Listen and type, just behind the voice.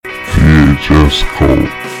VHS cult.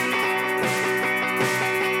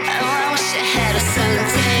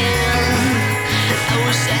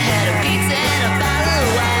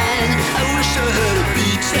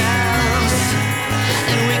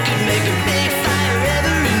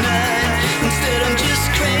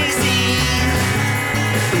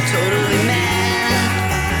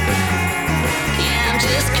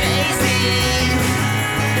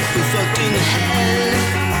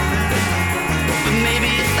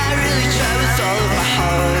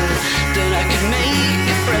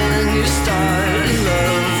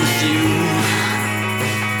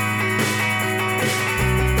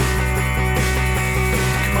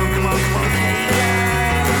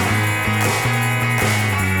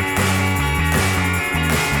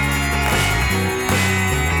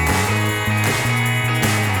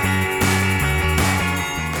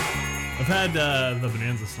 The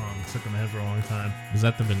Bonanza song stuck in my head for a long time. Is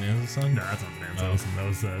that the Bonanza song? No, that's not Bonanza.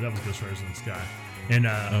 Oh. That was Ghost Riders in the Sky. And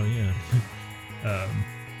oh yeah.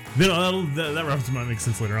 that reference might make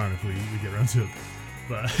sense later on if we get around to it.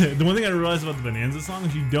 But the one thing I realized about the Bonanza song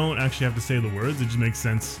is you don't actually have to say the words. It just makes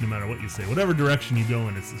sense no matter what you say. Whatever direction you go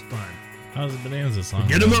in, it's fine. How's the Bonanza song?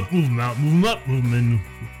 Get them up, move them out, move them up, move them in.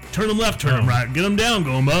 Turn them left, turn them right. Get them down,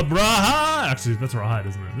 go them up. Rawhide. Actually, that's Rawhide,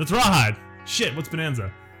 isn't it? That's Rawhide. Shit, what's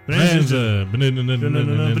Bonanza? Bonanza. Damn.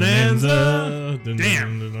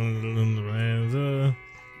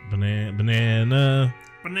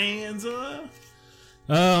 Bonanza.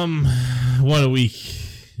 What a week.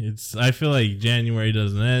 I feel like January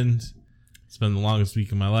doesn't end. It's been the longest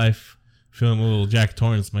week of my life. Feeling a little Jack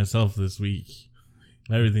Torrance myself this week.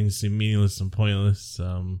 Everything seemed meaningless and pointless.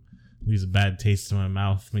 Leaves a bad taste in my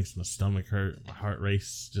mouth. Makes my stomach hurt. My heart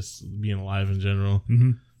race. Just being alive in general.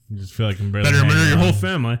 Mm-hmm. I just feel like I'm barely better murder your on. whole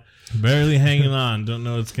family. Barely hanging on. Don't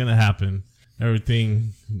know what's gonna happen.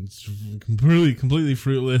 Everything is completely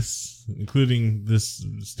fruitless, including this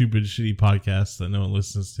stupid, shitty podcast that no one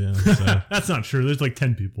listens to. So that's not true. There's like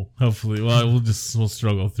 10 people. Hopefully, well, we'll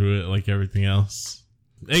struggle through it like everything else.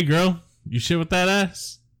 Hey, girl, you shit with that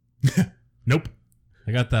ass? Nope.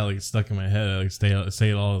 I got that like stuck in my head. I like say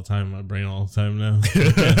it all the time in my brain all the time now.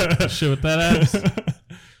 Shit with that ass.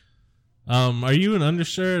 Are you an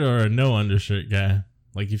undershirt or a no undershirt guy?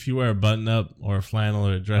 Like if you wear a button up or a flannel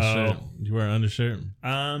or a dress shirt, do you wear an undershirt?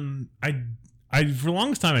 I for the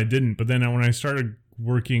longest time I didn't, but then when I started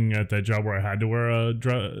working at that job where I had to wear a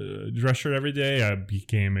dress shirt every day, I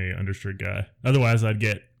became a undershirt guy. Otherwise, I'd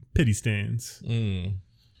get pity stains. I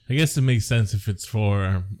guess it makes sense if it's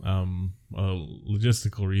for a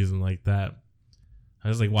logistical reason like that. I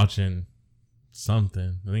was like watching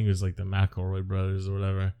something. I think it was like the McElroy brothers or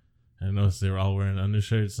whatever. And I noticed they were all wearing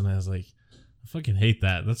undershirts, and I was like, I fucking hate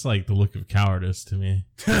that. That's like the look of cowardice to me.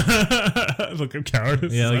 Look of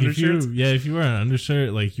cowardice? Yeah, like if you wear an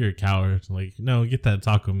undershirt, like you're a coward. Like, no, get that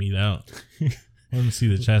taco meat out. Let me see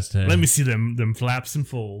the chest hair. Let me see them flaps and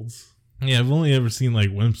folds. Yeah, I've only ever seen like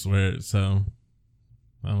wimps wear it, so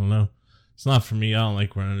I don't know. It's not for me. I don't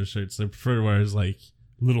like wearing undershirts. I prefer to wear as like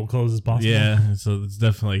little clothes as possible. Yeah, so it's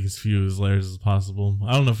definitely like as few as layers as possible.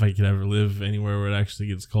 I don't know if I could ever live anywhere where it actually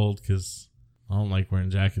gets cold because I don't like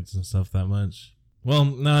wearing jackets and stuff that much. Well,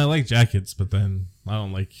 no, I like jackets, but then I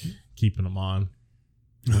don't like keeping them on.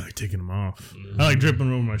 I like taking them off. I like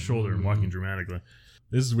dripping over my shoulder and walking dramatically.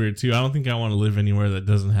 This is weird too. I don't think I want to live anywhere that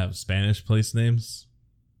doesn't have Spanish place names.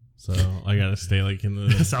 So I gotta stay like in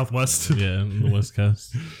the Southwest. Yeah, in the West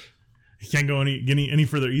Coast. You can't go any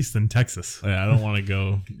further east than Texas. Yeah, I don't want to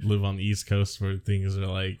go live on the East Coast where things are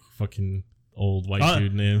like fucking old white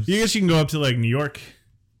dude names. I guess you can go up to like New York.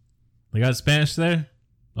 They got Spanish there?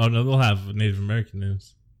 Oh no, they'll have Native American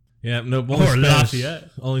names. Yeah, no, or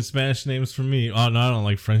Lafayette. Only Spanish names for me. Oh no, I don't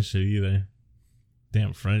like French shit either.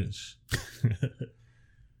 Damn French.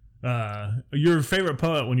 Your favorite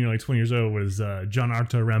poet when you were like 20 years old was John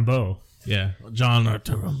Arthur Rimbaud. Yeah, John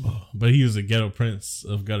Arthur Rimbaud. But he was a ghetto prince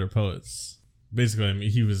of gutter poets. Basically, I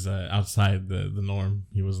mean, he was outside the norm.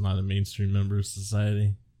 He was not a mainstream member of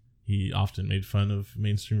society. He often made fun of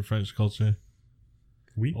mainstream French culture.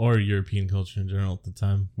 Oui. Or European culture in general at the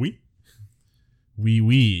time. Oui.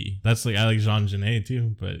 Oui. That's like, I like Jean Genet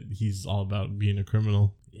too, but he's all about being a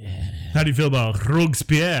criminal. Yeah. How do you feel about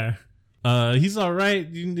Robespierre? He's all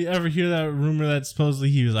right. Did you ever hear that rumor that supposedly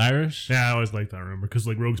he was Irish? Yeah, I always liked that rumor because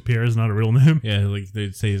like Robespierre is not a real name. Yeah, like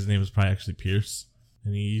they'd say his name is probably actually Pierce.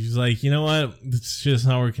 And he's like, you know what? It's just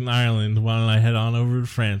not working in Ireland. Why don't I head on over to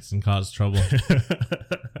France and cause trouble?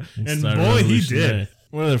 And boy, he did.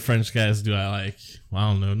 What other French guys do I like? Well,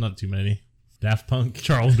 I don't know. Not too many. Daft Punk.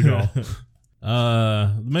 Charles de Gaulle.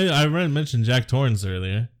 I mentioned Jack Torrance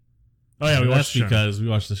earlier. Oh, yeah, that's because we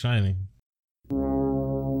watched The Shining.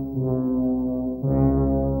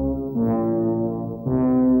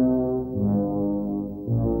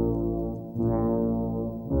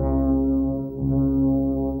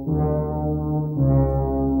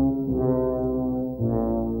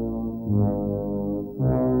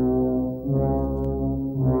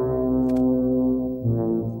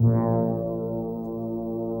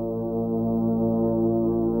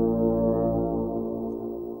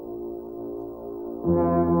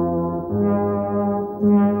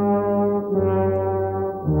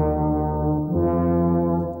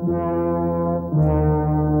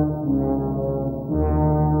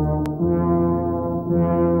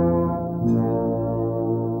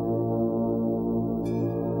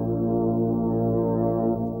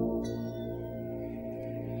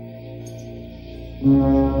 Hey,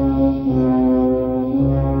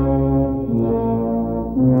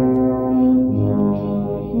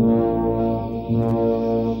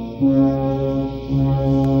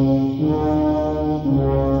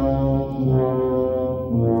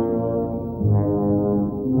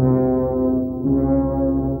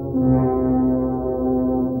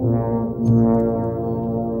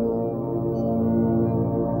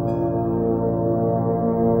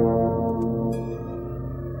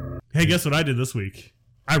 guess what I did this week?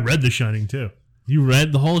 I read The Shining too. You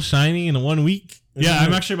read the whole Shining in 1 week? Yeah,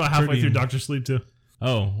 I'm actually about halfway through Doctor Sleep too.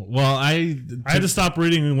 Oh, well, I had to stop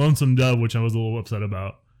reading Lonesome Dove, which I was a little upset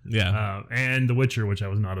about. Yeah. And The Witcher, which I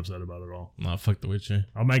was not upset about at all. No, fuck The Witcher.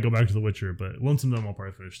 I might go back to The Witcher, but Lonesome Dove I'll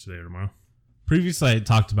probably finish today or tomorrow. Previously, I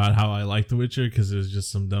talked about how I like The Witcher because it was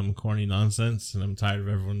just some dumb, corny nonsense, and I'm tired of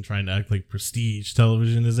everyone trying to act like prestige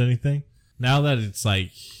television is anything. Now that it's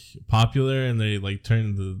like popular and they like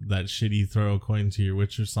turn that shitty throw a coin to your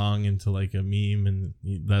Witcher song into like a meme and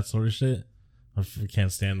that sort of shit, I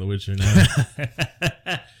can't stand The Witcher now.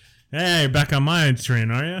 Hey, back on my train,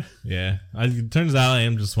 are you? Yeah. It turns out I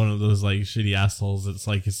am just one of those like shitty assholes. It's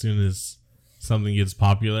like as soon as something gets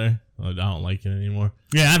popular, I don't like it anymore.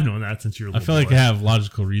 Yeah, I've known that since you were a little I feel like I have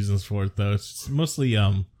logical reasons for it though. It's mostly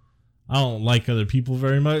I don't like other people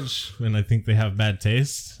very much, and I think they have bad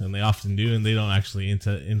taste, and they often do, and they don't actually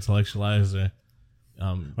intellectualize or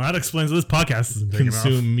well, that explains this podcast isn't taking off.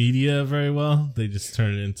 Consume media very well. They just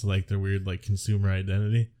turn it into like their weird like consumer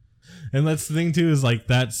identity. And that's the thing too, is like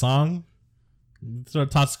that song,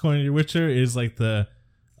 Tots Corny to Your Witcher, is like the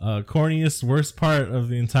corniest, worst part of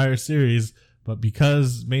the entire series. But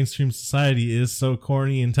because mainstream society is so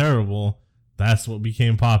corny and terrible, that's what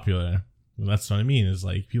became popular. And that's what I mean, is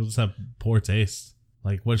like people just have poor taste.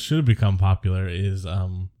 Like what should have become popular is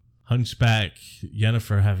Hunchback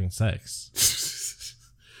Yennefer having sex.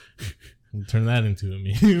 Turn that into a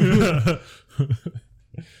meme.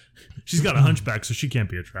 She's got a hunchback, so she can't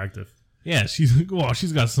be attractive. Yeah, she's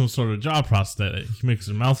got some sort of jaw prosthetic. He makes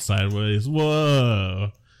her mouth sideways.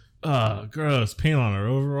 Whoa. Gross. Paint on her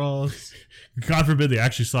overalls. God forbid they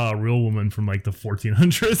actually saw a real woman from like the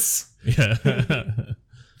 1400s. Yeah.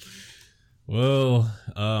 Well,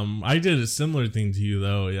 I did a similar thing to you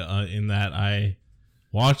though, in that I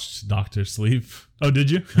watched Dr. Sleep. Oh,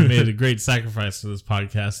 did you? I made a great sacrifice for this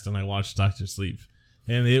podcast, and I watched Dr. Sleep,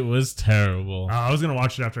 and it was terrible. I was gonna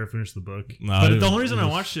watch it after I finished the book. No, but the only reason I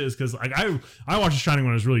watched it is because like I watched The Shining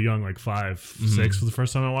when I was really young, like 5, 6 for the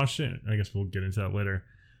first time I watched it. I guess we'll get into that later.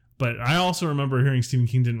 But I also remember hearing Stephen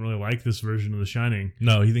King didn't really like this version of The Shining.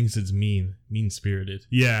 No, he thinks it's mean-spirited.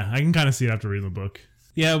 Yeah, I can kind of see it after reading the book.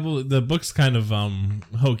 Yeah, well, the book's kind of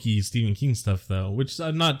hokey Stephen King stuff, though, which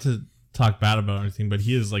not to talk bad about or anything, but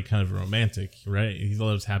he is like kind of a romantic, right? He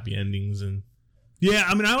loves happy endings. And yeah,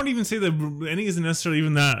 I mean, I don't even say the ending isn't necessarily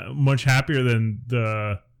even that much happier than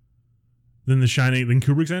The Shining, than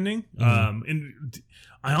Kubrick's ending. And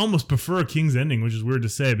I almost prefer King's ending, which is weird to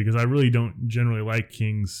say because I really don't generally like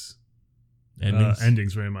King's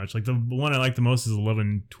endings very much. Like the one I like the most is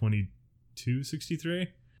 11/22/63.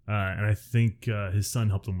 And I think his son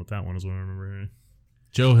helped him with that one, is what I remember hearing.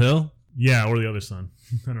 Joe Hill? Yeah, or the other son.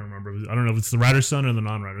 I don't remember. I don't know if it's the writer's son or the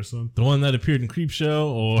non-writer's son. The one that appeared in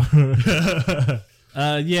Creepshow, or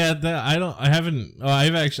yeah, I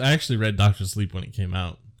actually read Doctor Sleep when it came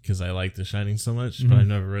out because I liked The Shining so much, but I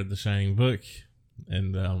never read the Shining book,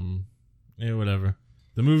 and yeah, whatever.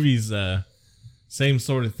 The movie's same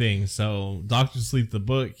sort of thing. So Doctor Sleep the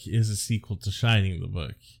book is a sequel to Shining the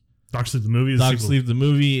book. Doctor Sleep the movie is Doctor Sleep the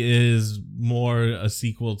movie is more a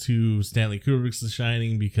sequel to Stanley Kubrick's The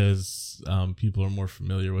Shining because people are more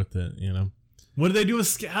familiar with it, you know. What did they do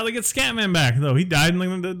with how they get Scatman back though? He died in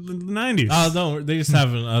like the 90s. Oh no, they just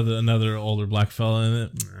have another older black fella in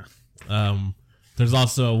it. There's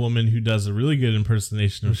also a woman who does a really good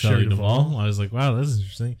impersonation of Shelley Duvall. I was like, wow, that's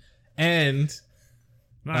interesting. And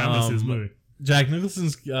I missed his movie. Jack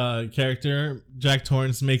Nicholson's character, Jack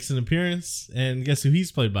Torrance, makes an appearance, and guess who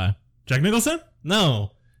he's played by? Jack Nicholson?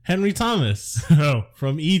 No, Henry Thomas. Oh,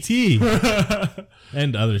 from E.T.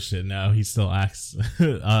 and other shit. Now he still acts.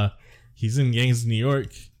 He's in Gangs of New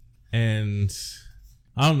York, and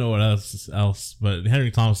I don't know what else. But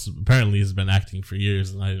Henry Thomas apparently has been acting for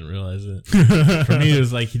years, and I didn't realize it. For me, it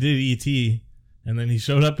was like he did E.T. and then he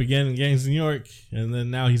showed up again in Gangs of New York, and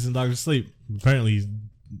then now he's in Doctor Sleep. Apparently, he's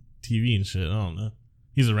TV and shit. I don't know.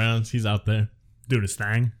 He's around. He's out there doing his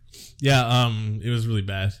thing. Yeah. It was really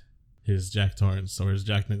bad. His Jack Torrance or his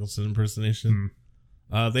Jack Nicholson impersonation.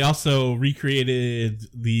 They also recreated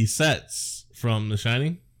the sets from The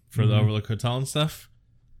Shining for the Overlook Hotel and stuff.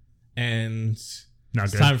 And Not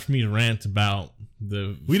it's good. time for me to rant about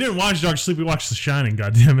the. We didn't watch Doctor Sleep. We watched The Shining.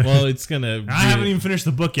 God damn it. Well, it's gonna. I haven't even finished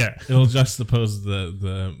the book yet. It'll juxtapose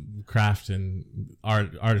the craft and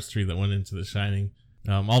artistry that went into The Shining.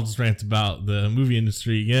 I'll just rant about the movie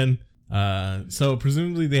industry again. So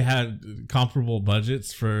presumably they had comparable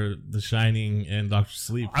budgets for The Shining and Doctor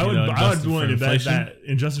Sleep. I would be willing to bet that,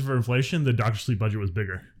 adjusted for inflation, the Doctor Sleep budget was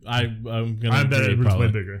bigger. I'm gonna. I bet it was way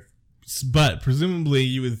bigger. But presumably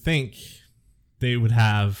you would think they would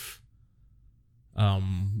have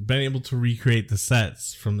been able to recreate the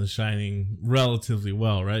sets from The Shining relatively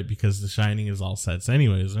well, right? Because The Shining is all sets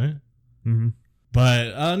anyways, right? Mm-hmm.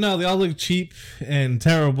 But no, they all look cheap and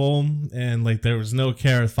terrible, and like there was no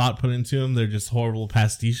care or thought put into them. They're just horrible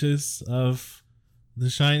pastiches of The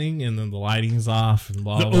Shining, and then the lighting's off and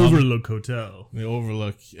blah, blah, blah. The Overlook Hotel. The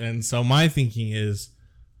Overlook. And so my thinking is,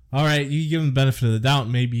 all right, you give them the benefit of the doubt.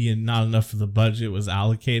 Maybe not enough of the budget was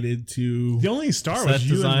allocated to the only star set was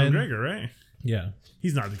design. Ewan McGregor, right? Yeah.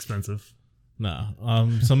 He's not expensive. No.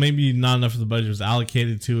 So maybe not enough of the budget was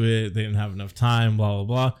allocated to it. They didn't have enough time, blah,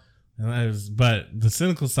 blah, blah. But the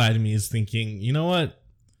cynical side of me is thinking, you know what?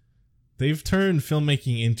 They've turned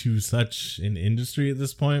filmmaking into such an industry at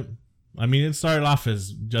this point. I mean, it started off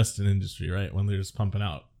as just an industry, right? When they're just pumping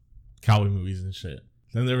out cowboy movies and shit.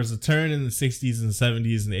 Then there was a turn in the 60s and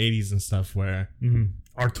 70s and 80s and stuff where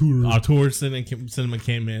Auteur cinema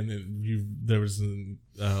came in, and there was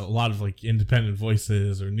a lot of like independent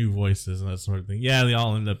voices or new voices and that sort of thing. Yeah, they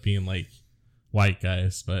all ended up being like white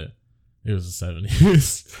guys, but it was the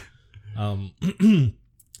 70s. And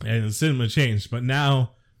the cinema changed, but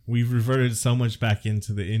now we've reverted so much back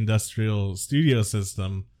into the industrial studio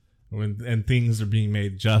system, and things are being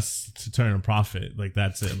made just to turn a profit. Like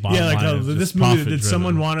that's it. Yeah, like this movie. Did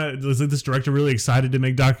someone want to? Was this director really excited to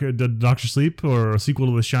make Doctor Sleep or a sequel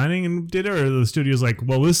to The Shining and did it, or the studio's like,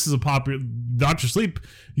 well, this is a popular Doctor Sleep.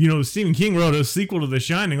 You know, Stephen King wrote a sequel to The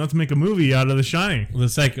Shining. Let's make a movie out of The Shining. The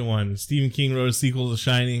second one, Stephen King wrote a sequel to The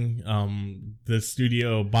Shining. The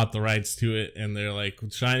studio bought the rights to it, and they're like,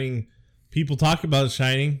 Shining. People talk about The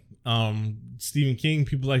Shining. Stephen King.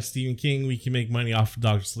 People like Stephen King. We can make money off of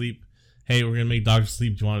Doctor Sleep. Hey, we're gonna make Doctor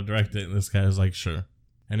Sleep. Do you want to direct it? And this guy was like, sure.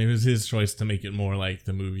 And it was his choice to make it more like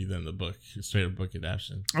the movie than the book, straight up book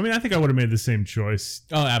adaptation. I mean, I think I would have made the same choice.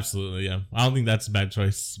 Oh, absolutely, yeah. I don't think that's a bad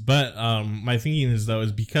choice. But my thinking is though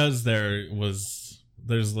is because there's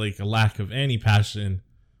like a lack of any passion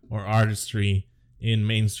or artistry in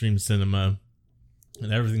mainstream cinema,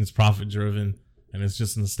 and everything's profit driven, and it's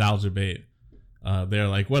just nostalgia bait. They're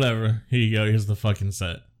like, whatever, here you go, here's the fucking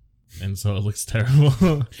set. And so it looks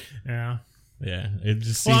terrible. Yeah. Yeah. It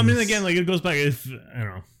just seems... Well, I mean, again, like it goes back, I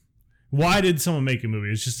don't know. Why did someone make a movie?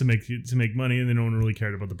 It's just to make money, and then no one really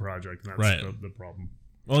cared about the project. And that's the problem.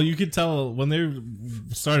 Well, you could tell when they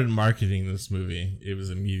started marketing this movie, it was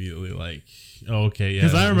immediately like, oh, okay, yeah.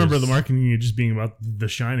 Because I remember the marketing just being about The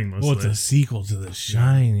Shining mostly. Oh, it's a sequel to The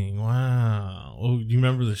Shining. Wow. Oh, you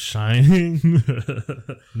remember The Shining?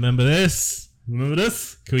 Remember this? Remember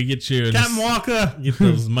this? Can we get your Captain Walker? Get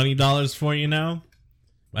those money dollars for you now?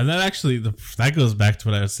 And that actually, that goes back to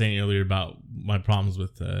what I was saying earlier about my problems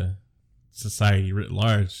with society writ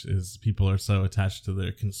large, is people are so attached to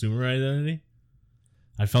their consumer identity.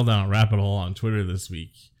 I fell down a rabbit hole on Twitter this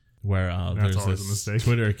week where there's this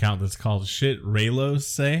Twitter account that's called Shit Raylos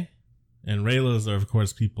Say. And Raylos are, of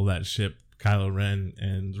course, people that ship Kylo Ren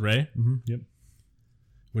and Rey. Mm-hmm. Yep.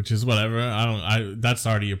 Which is whatever. That's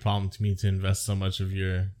already a problem to me, to invest so much of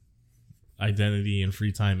your identity and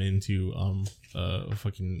free time into a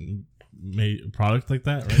fucking product like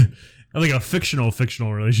that, right? Like a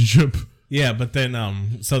fictional relationship. Yeah, but then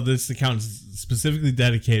so this account is specifically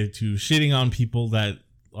dedicated to shitting on people that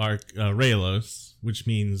are Raylos, which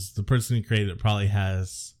means the person who created it probably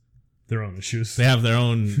has their own issues. They have their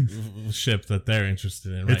own ship that they're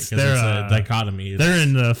interested in, right? Because it's a dichotomy. They're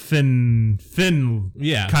in the Finn.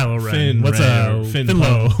 Yeah, Kylo Ren. What's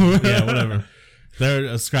Finlo? Yeah, whatever. They're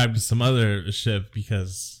ascribed to some other ship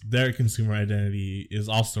because their consumer identity is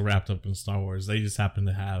also wrapped up in Star Wars. They just happen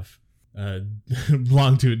to have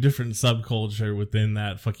belong to a different subculture within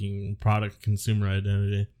that fucking product consumer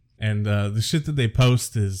identity. And the shit that they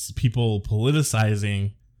post is people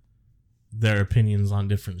politicizing their opinions on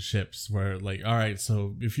different ships, where like, all right,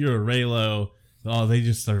 so if you're a Raylo, oh, they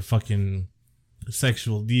just are fucking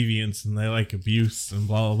sexual deviants and they like abuse and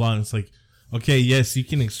blah blah blah. And it's like, okay, yes, you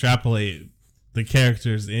can extrapolate the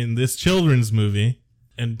characters in this children's movie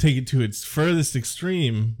and take it to its furthest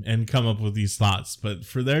extreme and come up with these thoughts, but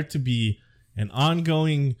for there to be an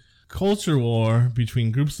ongoing culture war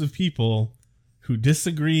between groups of people who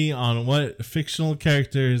disagree on what fictional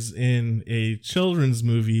characters in a children's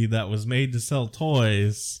movie that was made to sell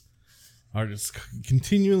toys are just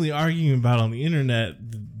continually arguing about on the internet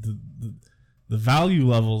the value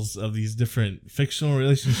levels of these different fictional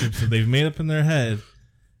relationships that they've made up in their head.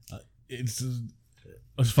 It's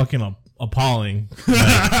fucking appalling.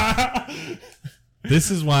 Like, this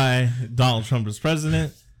is why Donald Trump is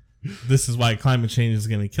president. This is why climate change is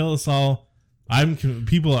going to kill us all.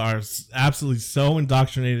 People are absolutely so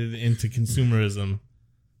indoctrinated into consumerism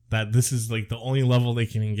that this is like the only level they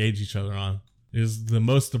can engage each other on. It is the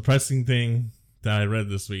most depressing thing that I read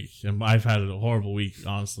this week. And I've had a horrible week,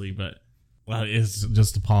 honestly, but it's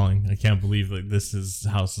just appalling. I can't believe that this is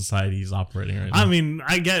how society is operating right now. I mean,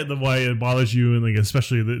 I get why it bothers you, and like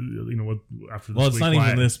especially after this. Well, it's week, not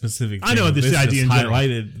even this specific thing. I know this idea in general.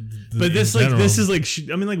 Highlighted, but this is like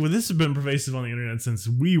I mean, like this has been pervasive on the internet since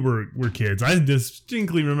we were kids. I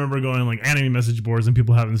distinctly remember going on like anime message boards and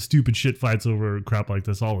people having stupid shit fights over crap like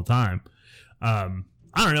this all the time. I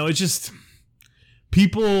don't know. It's just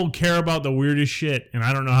people care about the weirdest shit, and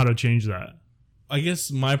I don't know how to change that. I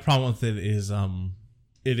guess my problem with it is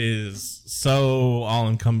so all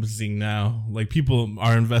encompassing now. Like people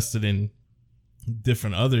are invested in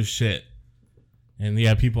different other shit, and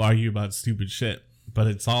yeah, people argue about stupid shit, but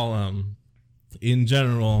it's all in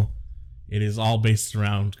general, it is all based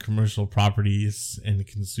around commercial properties and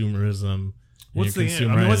consumerism. What's the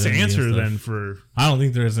answer then for? I don't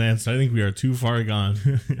think there's an answer. I think we are too far gone,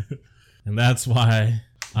 and that's why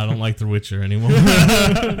I don't like The Witcher anymore.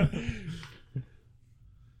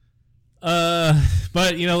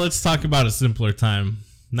 But let's talk about a simpler time.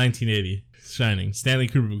 1980, Shining. Stanley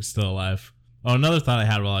Kubrick was still alive. Oh, another thought I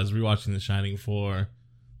had while I was rewatching The Shining for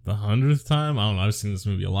the 100th time. I don't know. I've seen this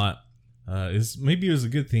movie a lot. Maybe it was a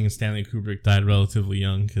good thing Stanley Kubrick died relatively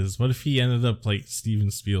young, because what if he ended up like Steven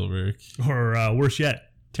Spielberg? Or worse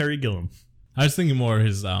yet, Terry Gilliam. I was thinking more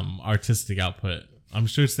his artistic output. I'm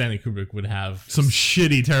sure Stanley Kubrick would have some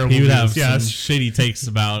shitty, terrible. He would have some shitty takes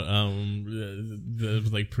about the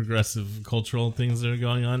like progressive cultural things that are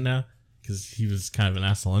going on now, because he was kind of an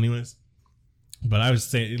asshole anyways. But I was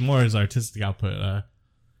saying more his artistic output.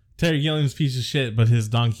 Terry Gilliam's piece of shit, but his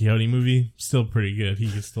Don Quixote movie still pretty good. He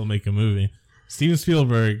could still make a movie. Steven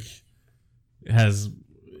Spielberg has.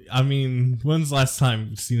 I mean, when's the last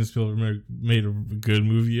time Steven Spielberg made a good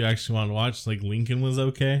movie you actually want to watch? Like Lincoln was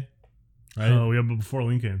okay. Right? Oh, yeah, but before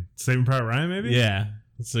Lincoln. Saving Private Ryan, maybe? Yeah.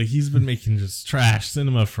 So he's been making just trash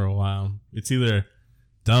cinema for a while. It's either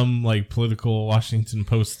dumb, like, political Washington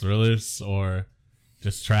Post thrillers or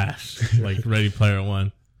just trash, like Ready Player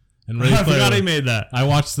One. And I forgot he made that. I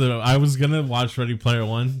was going to watch Ready Player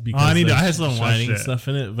One because I still haven't watched it. Stuff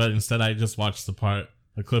in it, but instead I just watched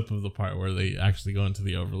a clip of the part where they actually go into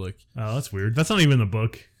the Overlook. Oh, that's weird. That's not even the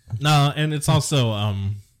book. No, and it's also...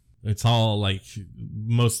 it's all like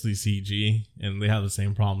mostly CG, and they have the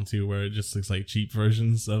same problem too, where it just looks like cheap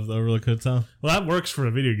versions of the Overlook Hotel. Well, that works for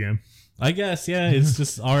a video game, I guess. Yeah, it's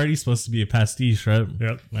just already supposed to be a pastiche, right?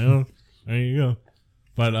 Yep. Well, there you go.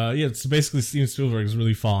 But yeah, so basically, Steven Spielberg's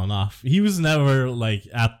really fallen off. He was never like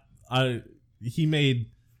he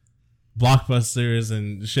made blockbusters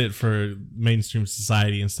and shit for mainstream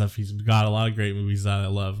society and stuff. He's got a lot of great movies that I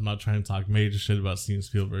love. I'm not trying to talk major shit about Steven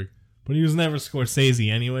Spielberg. But he was never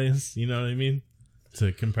Scorsese anyways, you know what I mean?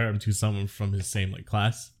 To compare him to someone from his same like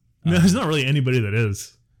class. No, there's not really anybody that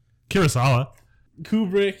is. Kurosawa.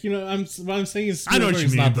 Kubrick, what I'm saying is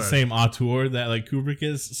Spielberg's not the same auteur that like Kubrick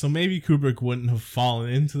is. So maybe Kubrick wouldn't have fallen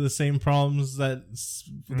into the same problems that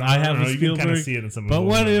I have with Spielberg. You can kind of see it in some but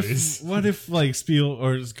what movies. What if like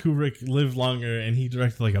Kubrick lived longer and he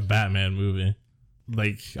directed like a Batman movie?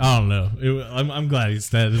 Like, I don't know. I'm glad he's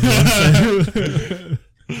dead. Is what I'm saying.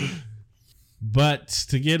 But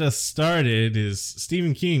to get us started is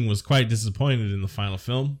Stephen King was quite disappointed in the final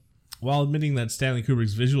film. While admitting that Stanley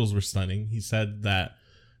Kubrick's visuals were stunning, he said that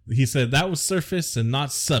was surface and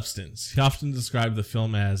not substance. He often described the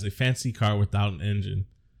film as a fancy car without an engine.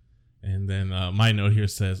 And then my note here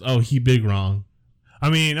says, "Oh, he big wrong."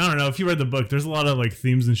 I mean, I don't know. If you read the book, there's a lot of like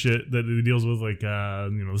themes and shit that it deals with, like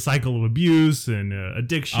the cycle of abuse and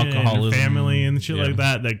addiction, alcoholism, and family, and shit like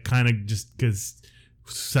that. That kind of just because.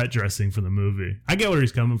 Set dressing for the movie. I get where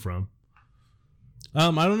he's coming from. I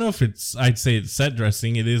don't know if I'd say it's set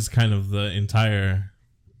dressing. It is kind of the entire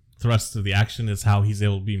thrust of the action is how he's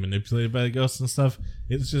able to be manipulated by the ghosts and stuff.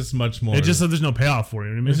 It's just much more. It's just that there's no payoff for it.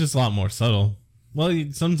 You know what I mean? It's just a lot more subtle. Well,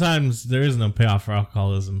 sometimes there is no payoff for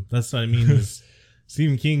alcoholism. That's what I mean is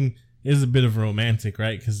Stephen King is a bit of a romantic,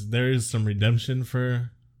 right? Because there is some redemption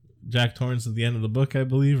for Jack Torrance at the end of the book, I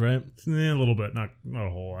believe, right? A little bit, not a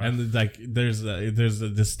whole lot. And like, there's a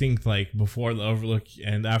distinct like before the Overlook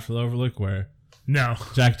and after the Overlook where no,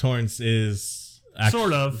 Jack Torrance is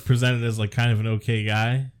sort of presented as like kind of an okay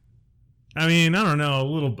guy. I mean, I don't know, a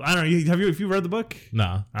little. I don't know. Have you read the book?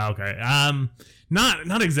 No. Okay.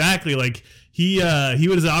 Not exactly. Like he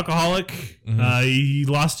was an alcoholic. Mm-hmm. He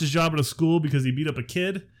lost his job at a school because he beat up a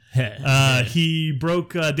kid. He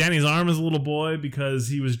broke Danny's arm as a little boy because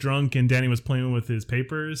he was drunk and Danny was playing with his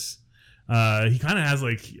papers. He kind of has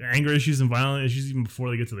like anger issues and violent issues even before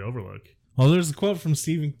they get to the Overlook. Well, there's a quote from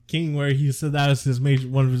Stephen King where he said that was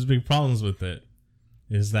one of his big problems with it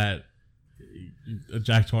is that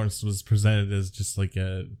Jack Torrance was presented as just like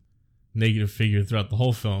a negative figure throughout the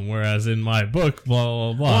whole film, whereas in my book, blah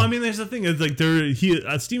blah blah. Well, I mean, there's the thing is like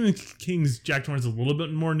Stephen King's Jack Torrance is a little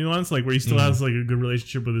bit more nuanced, like where he still has like a good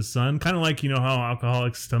relationship with his son, kind of like how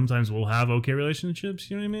alcoholics sometimes will have okay relationships.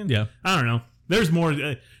 You know what I mean? Yeah. I don't know. There's more to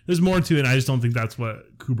it. I just don't think that's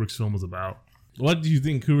what Kubrick's film was about. What do you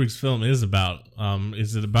think Kubrick's film is about?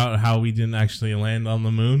 Is it about how we didn't actually land on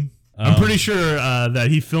the moon? I'm pretty sure that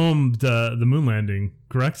he filmed the moon landing.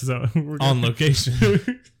 Correct? Is that what we're on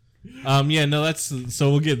location? Yeah, no, that's so.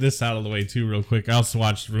 We'll get this out of the way too, real quick. I also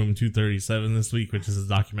watched Room 237 this week, which is a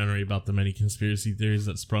documentary about the many conspiracy theories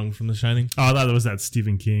that sprung from The Shining. Oh, I thought it was that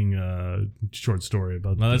Stephen King short story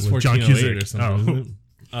about. No, that's with John 1408 or Cusack.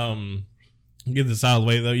 something. Get this out of the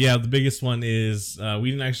way though. Yeah, the biggest one is we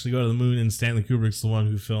didn't actually go to the moon, and Stanley Kubrick's the one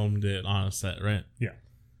who filmed it on a set, right? Yeah.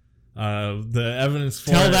 The evidence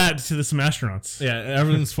for tell that to some astronauts. Yeah,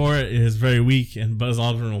 evidence for it is very weak, and Buzz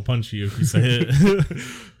Aldrin will punch you if you say it.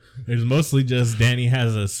 It's mostly just Danny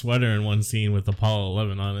has a sweater in one scene with Apollo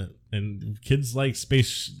 11 on it, and kids like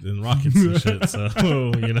space and rockets and shit. So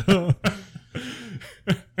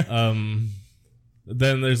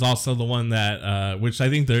Then there's also the one that, which I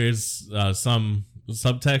think there is some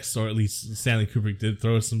subtext, or at least Stanley Kubrick did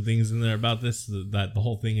throw some things in there about this, that the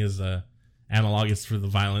whole thing is analogous for the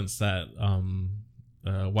violence that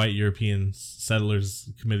white European settlers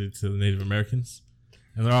committed to the Native Americans.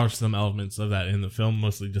 And there are some elements of that in the film,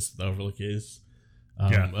 mostly just the Overlook is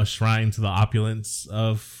a shrine to the opulence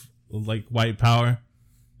of like white power.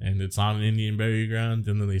 And it's on an Indian burial ground,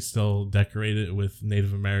 and then they still decorate it with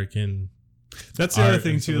Native American. That's the other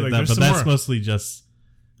thing too. Like that. But that's mostly just,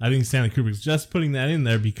 I think Stanley Kubrick's just putting that in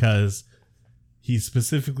there because he's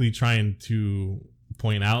specifically trying to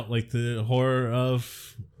point out like the horror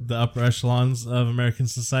of the upper echelons of American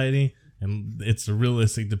society, and it's a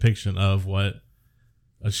realistic depiction of what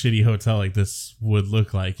a shitty hotel like this would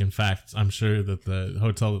look like. In fact, I'm sure that the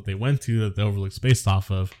hotel that they went to, that the Overlook's based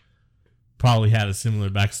off of, probably had a similar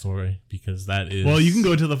backstory, because that is... Well, you can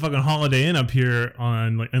go to the fucking Holiday Inn up here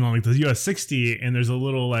on the US 60, and there's a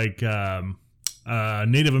little like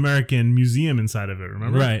Native American museum inside of it.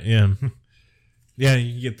 Remember? Right? Yeah. Yeah,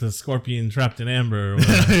 you can get the scorpion trapped in amber. Or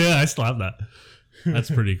whatever. Yeah, I still have that.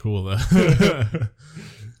 That's pretty cool, though.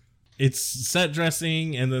 It's set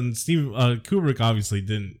dressing, and then Kubrick obviously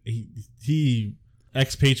didn't. He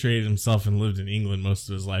expatriated himself and lived in England most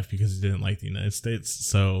of his life because he didn't like the United States.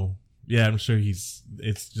 So yeah, I'm sure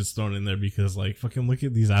it's just thrown in there because like, fucking look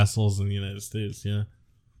at these assholes in the United States, yeah.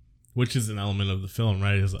 Which is an element of the film,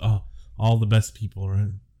 right? Is all the best people, right?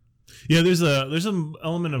 Yeah, there's an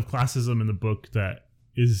element of classism in the book that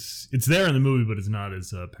it's there in the movie, but it's not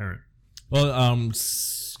as apparent. Well,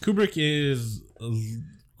 Kubrick is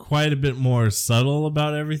quite a bit more subtle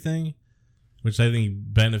about everything, which I think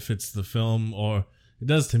benefits the film, or it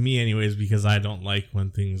does to me anyways, because I don't like when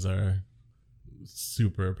things are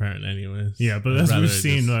super apparent anyways. Yeah, but as we've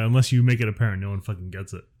seen, unless you make it apparent, no one fucking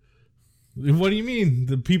gets it. What do you mean?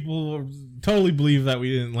 The people totally believe that we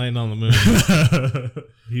didn't land on the moon.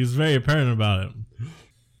 He was very apparent about it.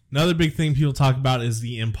 Another big thing people talk about is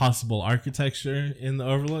the impossible architecture in the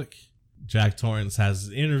Overlook. Jack Torrance has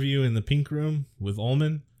an interview in the pink room with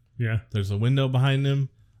Ullman. Yeah. There's a window behind him,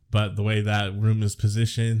 but the way that room is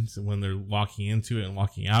positioned when they're walking into it and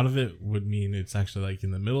walking out of it would mean it's actually like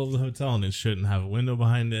in the middle of the hotel, and it shouldn't have a window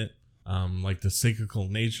behind it. Like the cyclical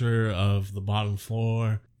nature of the bottom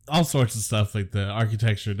floor, all sorts of stuff. Like the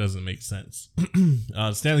architecture doesn't make sense.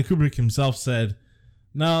 Stanley Kubrick himself said,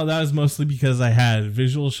 "No, that was mostly because I had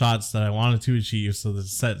visual shots that I wanted to achieve, so the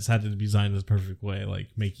sets had to be designed in a perfect way, like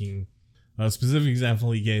making." A specific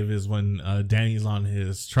example he gave is when Danny's on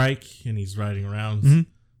his trike and he's riding around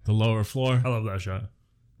the lower floor. I love that shot.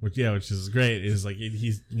 Which is great. Is like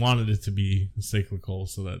he wanted it to be cyclical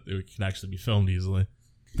so that it could actually be filmed easily.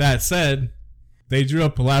 That said, they drew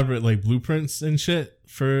up elaborate like blueprints and shit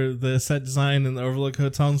for the set design and the Overlook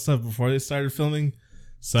Hotel and stuff before they started filming.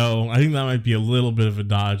 So I think that might be a little bit of a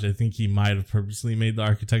dodge. I think he might have purposely made the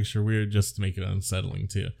architecture weird just to make it unsettling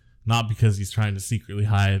too. Not because he's trying to secretly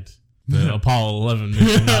hide the Apollo 11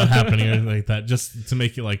 mission not happening or anything like that, just to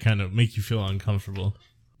make it like kind of make you feel uncomfortable.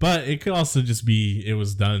 But it could also just be it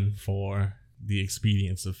was done for the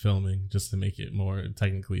expedience of filming, just to make it more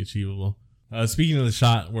technically achievable. Speaking of the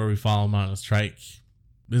shot where we follow him on a strike,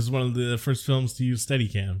 this is one of the first films to use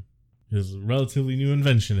Steadicam. It's a relatively new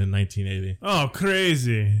invention in 1980. Oh,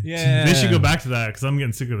 crazy. Yeah. They should go back to that because I'm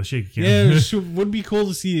getting sick of the shaky cam. Yeah, it would be cool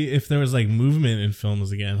to see if there was like movement in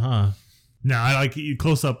films again, huh? No, I like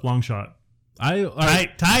close up, long shot.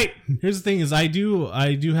 Tight. Here's the thing: is I do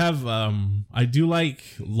like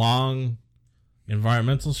long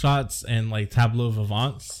environmental shots and like tableau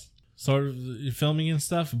vivants sort of filming and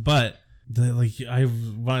stuff. But when I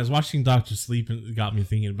was watching Doctor Sleep, it got me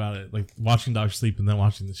thinking about it. Like watching Doctor Sleep and then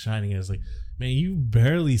watching The Shining, I was like, man, you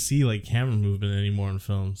barely see like camera movement anymore in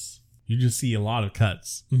films. You just see a lot of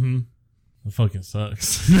cuts. Mm-hmm. It fucking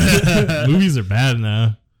sucks. Movies are bad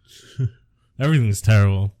now. Everything's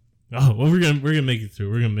terrible. Oh, well, we're gonna make it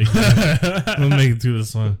through. We're gonna make it through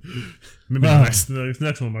this one. Maybe the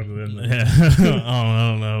next one might be the end. Yeah.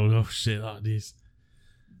 I don't know. Oh shit. Oh these.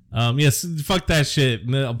 Yes. Fuck that shit.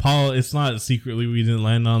 Apollo. It's not secretly we didn't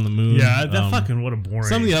land on the moon. Yeah. That fucking what a boring.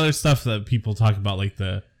 Some of the other stuff that people talk about, like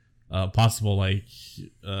the possible like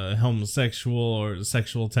homosexual or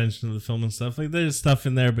sexual tension of the film and stuff. Like there's stuff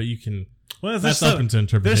in there, but you can. Well, that's up into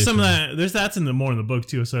interpretation. There's some of that. That's more in the book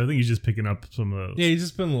too. So I think he's just picking up some of those. Yeah, he's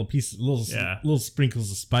just putting little sprinkles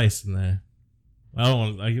of spice in there. I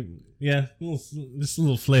don't want just a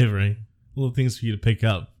little flavoring, little things for you to pick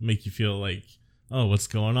up, make you feel like, oh, what's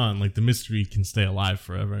going on? Like the mystery can stay alive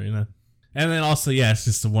forever, you know. And then also, yeah, it's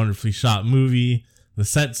just a wonderfully shot movie. The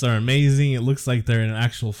sets are amazing. It looks like they're in an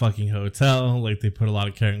actual fucking hotel. Like they put a lot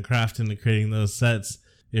of care and craft into creating those sets.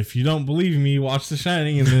 If you don't believe me, watch The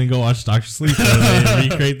Shining and then go watch Dr. Sleep where they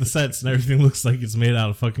recreate the sets and everything looks like it's made out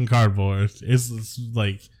of fucking cardboard. It's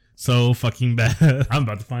like so fucking bad. I'm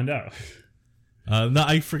about to find out. No,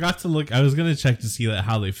 I forgot to look. I was going to check to see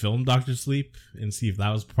how they filmed Dr. Sleep and see if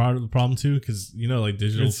that was part of the problem too. Because, you know, like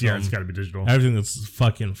digital film, it's got to be digital. Everything that's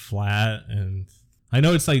fucking flat. And I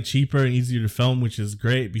know it's like cheaper and easier to film, which is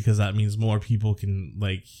great because that means more people can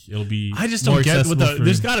like, it'll be I just more don't get accessible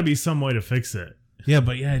there's got to be some way to fix it. Yeah,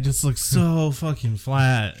 but yeah, it just looks so fucking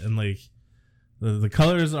flat, and like the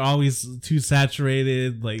colors are always too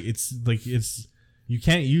saturated. Like it's you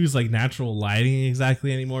can't use like natural lighting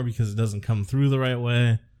exactly anymore because it doesn't come through the right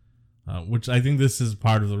way. Which I think this is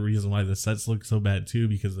part of the reason why the sets look so bad too,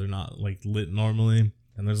 because they're not like lit normally,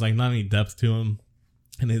 and there's like not any depth to them.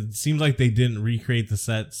 And it seems like they didn't recreate the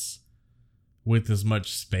sets with as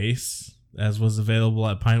much space as was available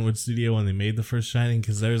at Pinewood Studio when they made the first Shining,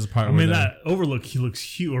 because there's a part where that overlook he looks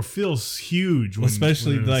huge or feels huge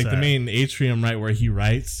especially when like the main atrium right where he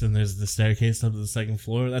writes and there's the staircase up to the second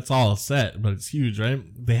floor. That's all a set, but it's huge, right?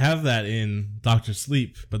 They have that in Dr.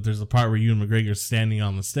 Sleep, but there's a part where Ewan McGregor's standing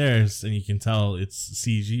on the stairs and you can tell it's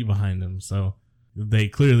CG behind him. So they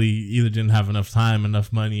clearly either didn't have enough time,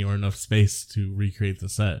 enough money, or enough space to recreate the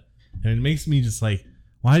set. And it makes me just like,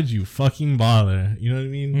 why'd you fucking bother? You know what I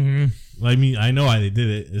mean? Mm-hmm. I mean, I know why they did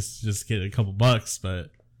it. It's just get a couple bucks,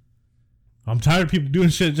 but I'm tired of people doing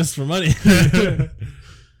shit just for money.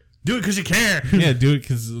 Do it because you care. Yeah, do it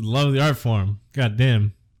because love the art form. God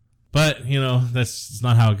damn. But, you know, that's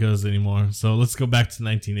not how it goes anymore. So let's go back to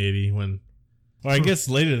 1980 when, or I guess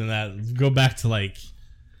later than that, go back to like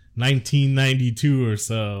 1992 or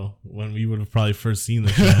so when we would have probably first seen The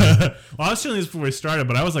Shining. Well, I was telling this before we started,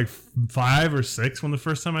 but I was like 5 or 6 when the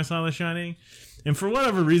first time I saw The Shining, and for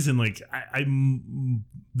whatever reason, like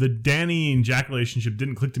the Danny and Jack relationship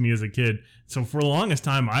didn't click to me as a kid. So for the longest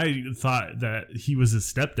time, I thought that he was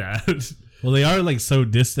his stepdad. Well, they are like so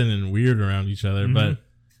distant and weird around each other, Mm-hmm. but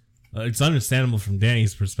it's understandable from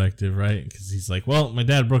Danny's perspective, right? Because he's like, well, my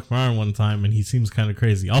dad broke my arm one time and he seems kind of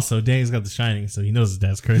crazy. Also, Danny's got The Shining, so he knows his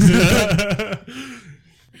dad's crazy.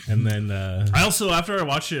 And then I also, after I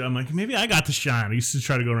watched it, I'm like, maybe I got The Shine. I used to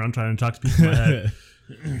try to go around trying to talk to people in my head.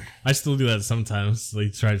 I still do that sometimes.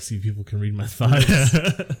 Like, try to see if people can read my thoughts.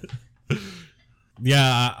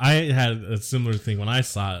 Yeah, I had a similar thing when I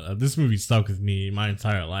saw it. This movie stuck with me my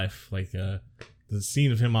entire life. Like, the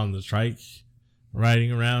scene of him on the trike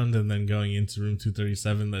riding around and then going into room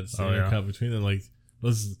 237 that's cut between them, like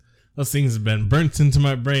those things have been burnt into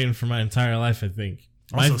my brain for my entire life, I think.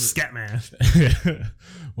 Also Scatman.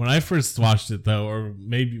 When I first watched it though, or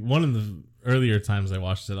maybe one of the earlier times I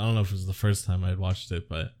watched it, I don't know if it was the first time I had watched it,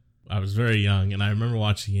 but I was very young and I remember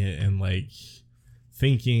watching it and like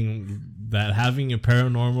thinking that having a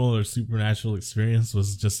paranormal or supernatural experience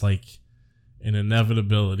was just like an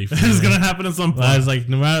inevitability for It's me. gonna happen at some point. I was like,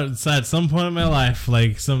 no matter, it's at some point in my life,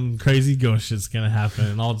 like some crazy ghost shit's gonna happen,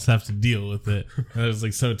 and I'll just have to deal with it. And it was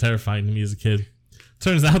like so terrifying to me as a kid.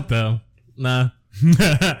 Turns out though, nah.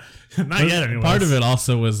 Not yet, anyways. Part of it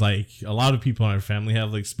also was like a lot of people in our family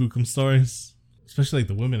have like spookum stories, especially like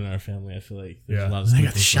the women in our family. I feel like there's a lot of they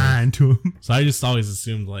got spookum the shine stories. to them. So I just always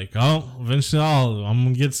assumed like, oh, eventually I'm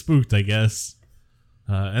gonna get spooked, I guess.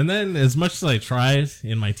 And then as much as I tried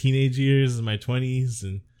in my teenage years, in my 20s,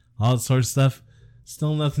 and all that sort of stuff,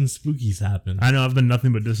 still nothing spooky's happened. I know I've been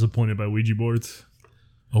nothing but disappointed by Ouija boards.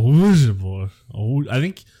 A Ouija board. I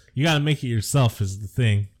think you gotta make it yourself is the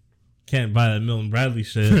thing. Can't buy that Milton Bradley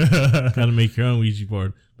shit. Gotta make your own Ouija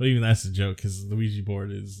board. But even that's a joke because the Ouija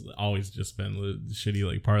board has always just been a shitty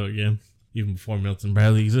like parlor game. Even before Milton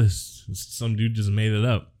Bradley exists. Some dude just made it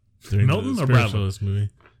up during Milton the or Bradley?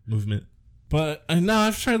 spiritualist movement. But no,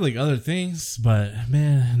 I've tried like other things, but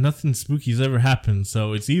man, nothing spooky's ever happened.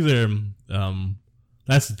 So it's either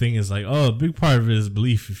that's the thing is like, oh, a big part of it is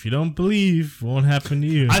belief. If you don't believe, it won't happen to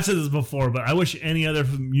you. I've said this before, but I wish any other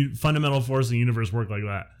fundamental force in the universe worked like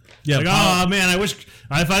that. Yeah, like, oh man, I wish if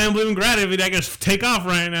I didn't believe in gravity, I could just take off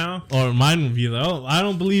right now. Or mine would be like, oh, I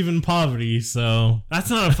don't believe in poverty, so That's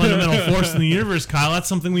not a fundamental force in the universe, Kyle. That's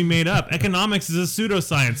something we made up. Economics is a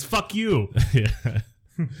pseudoscience. Fuck you. yeah.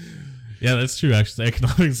 Yeah, that's true. Actually,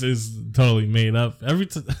 economics is totally made up.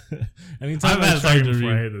 Anytime I tried to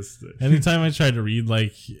read, anytime I tried to read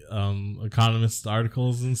like economist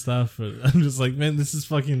articles and stuff, I'm just like, man, this is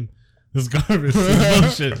fucking this garbage. This is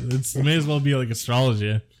bullshit. It may as well be like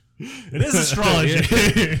astrology. It is astrology.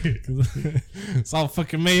 It's all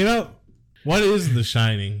fucking made up. What is The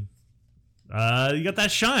Shining? You got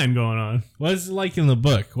that shine going on. What is it like in the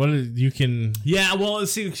book? What is, you can? Yeah, well,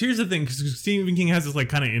 see, here's the thing, because Stephen King has this like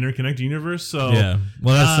kind of interconnected universe. So Yeah,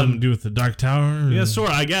 well, that's something to do with the Dark Tower. Yeah, sort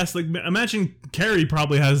of. I guess. Like, imagine Carrie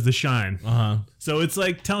probably has the shine. So it's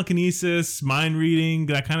like telekinesis, mind reading,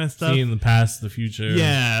 that kind of stuff. Seeing the past, the future.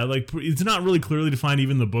 Yeah, like it's not really clearly defined,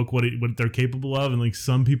 even in the book, what they're capable of, and like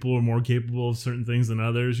some people are more capable of certain things than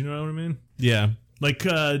others. You know what I mean? Yeah. Like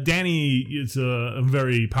Danny is a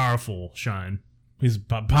very powerful shine. He's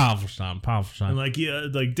powerful shine. And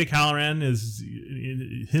like Dick Halloran is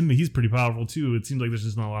he's pretty powerful too. It seems like there's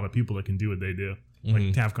just not a lot of people that can do what they do.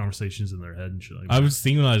 Like to have conversations in their head and shit like that. I was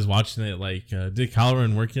thinking when I was watching it, like Dick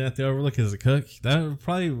Halloran working at the Overlook as a cook. That would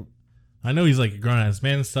probably, I know he's like a grown ass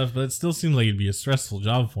man and stuff, but it still seems like it'd be a stressful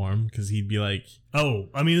job for him because he'd be like, oh,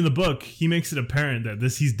 I mean, in the book, he makes it apparent that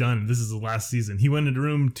he's done. This is the last season. He went into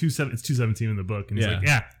room 217 in the book, and he's like,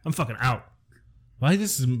 yeah, I'm fucking out. Why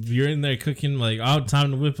you're in there cooking, like,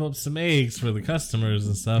 time to whip up some eggs for the customers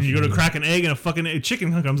and stuff. And you go to crack an egg and a fucking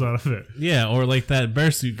chicken comes out of it. Yeah, or like that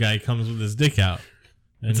bear suit guy comes with his dick out.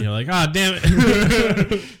 And you're like, oh, damn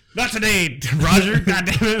it. Not today, Roger. God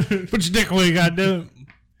damn it. Put your dick away, goddamn it.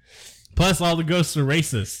 Plus, all the ghosts are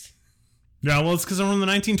racist. Yeah, well, it's because they're from the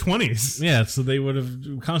 1920s. Yeah, so they would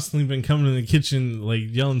have constantly been coming in the kitchen, like,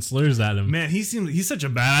 yelling slurs at him. Man, he's such a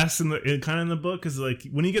badass in the book, because like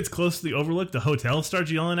when he gets close to the Overlook, the hotel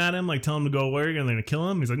starts yelling at him, like telling him to go away, and they're gonna kill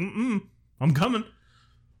him. He's like, I'm coming.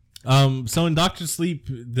 So in Doctor Sleep,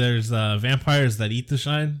 there's vampires that eat the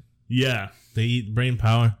shine. Yeah, they eat brain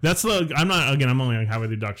power. That's I'm only like halfway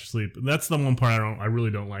through Doctor Sleep. That's the one part I really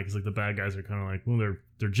don't like. Is like the bad guys are kind of like, well,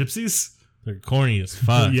 they're gypsies. They're corny as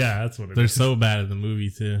fuck. Yeah, that's what it is. They're so bad in the movie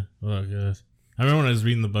too. Oh god. I remember when I was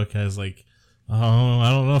reading the book, I was like, oh, I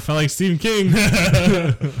don't know if I like Stephen King.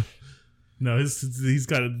 No, he's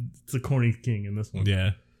got it's a corny king in this one.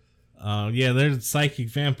 Yeah. Yeah, they're psychic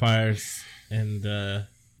vampires, and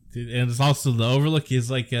it's also the Overlook is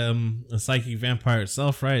like a psychic vampire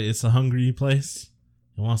itself, right? It's a hungry place.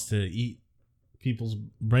 It wants to eat people's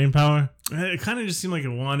brain power. It kind of just seemed like it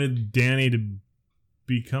wanted Danny to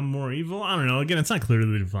become more evil. I don't know. Again, it's not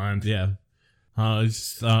clearly defined. Yeah.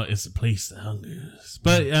 It's a place that hungers.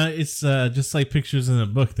 But it's just like pictures in a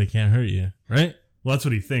book. They can't hurt you, right? Well, that's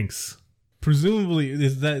what he thinks. Presumably,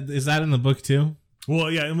 is that in the book too?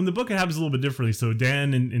 Well, yeah. And when the book, it happens a little bit differently. So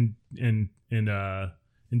Dan and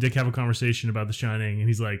Dick have a conversation about The Shining, and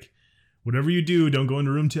he's like, whatever you do, don't go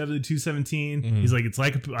into room 217. Mm-hmm. He's like, it's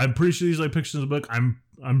like, I'm pretty sure these are like pictures in the book.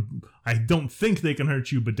 I don't think they can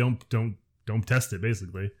hurt you, but don't test it,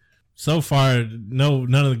 basically. So far,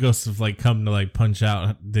 none of the ghosts have like come to like punch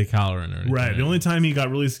out Dick Halloran or anything. Right. The only time he got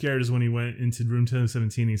really scared is when he went into room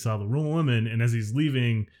 217. He saw the woman, and as he's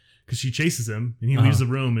leaving, because she chases him, and he leaves the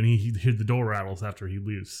room, and he hears the door rattles after he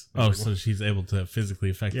leaves. So she's able to physically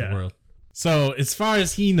affect the world. So as far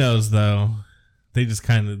as he knows, though, they just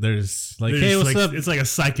kind of, they're just like, They're hey, just what's like, up? It's like a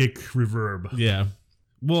psychic reverb. Yeah.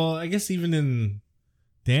 Well, I guess even in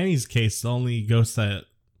Danny's case, the only ghost that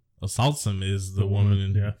assaults him is the woman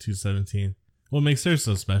in 217. What makes her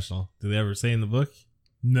so special? Did they ever say in the book?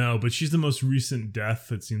 No, but she's the most recent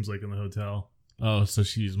death, it seems like, in the hotel. Oh, so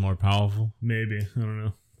she's more powerful? Maybe. I don't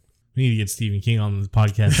know. We need to get Stephen King on the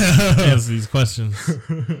podcast to answer these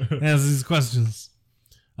questions.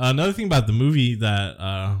 Another thing about the movie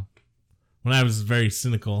that when I was very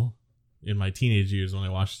cynical in my teenage years when I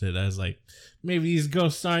watched it, I was like, maybe these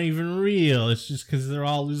ghosts aren't even real. It's just because they're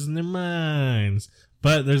all losing their minds.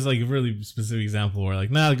 But there's like a really specific example where like,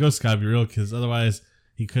 nah, the ghost gotta be real because otherwise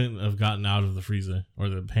he couldn't have gotten out of the freezer or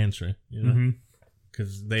the pantry, you know?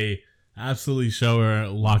 Because they absolutely show her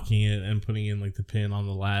locking it and putting in like the pin on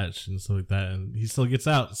the latch and stuff like that, and he still gets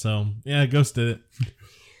out. So yeah, ghost did it.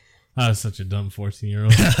 I was such a dumb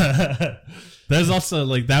 14-year-old. There's also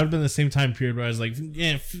like that would have been the same time period where I was like,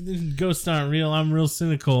 yeah, ghosts aren't real. I'm real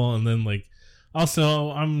cynical, and then like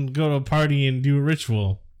also I'm go to a party and do a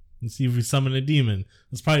ritual and see if we summon a demon.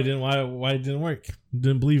 That's probably why it didn't work.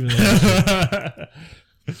 Didn't believe in it.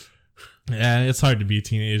 Yeah, it's hard to be a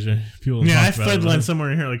teenager. People I fled line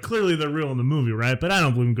somewhere in here. Like, clearly they're real in the movie, right? But I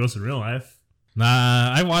don't believe in ghosts in real life.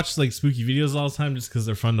 Nah, I watch like spooky videos all the time just because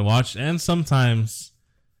they're fun to watch. And sometimes,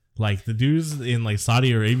 like the dudes in like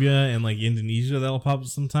Saudi Arabia and like Indonesia that'll pop up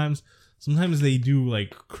sometimes. Sometimes they do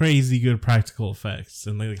like crazy good practical effects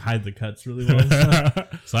and they like hide the cuts really well.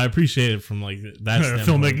 So I appreciate it from like that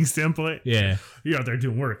filmmaking standpoint. Yeah, you're out there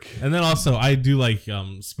doing work. And then also I do like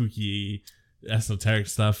spooky esoteric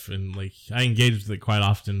stuff and like I engage with it quite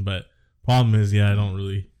often, but problem is I don't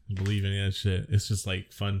really believe any of that shit. It's just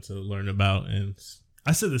like fun to learn about. And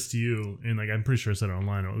I said this to you and like I'm pretty sure I said it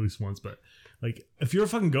online or at least once, but like if you're a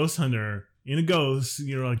fucking ghost hunter in a ghost,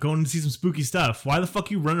 you're like going to see some spooky stuff, why the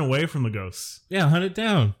fuck you run away from the ghosts? Yeah, hunt it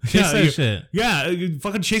down. Chase that shit. Yeah, you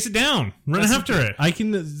fucking chase it down. Run after it. I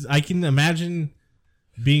can imagine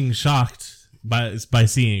being shocked by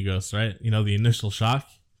seeing a ghost, right? You know, the initial shock.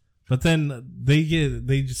 But then they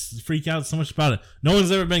just freak out so much about it. No one's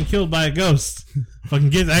ever been killed by a ghost.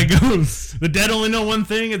 Fucking get that ghost. The dead only know one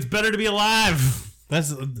thing. It's better to be alive. I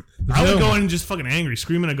would go in just fucking angry,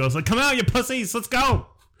 screaming at ghosts. Like, come out, you pussies. Let's go.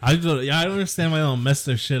 I don't understand why they don't mess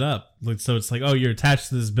their shit up. Like, so it's like, oh, you're attached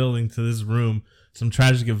to this building, to this room. Some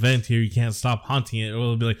tragic event here. You can't stop haunting it. Or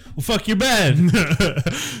they'll be like, well, fuck, you're bad.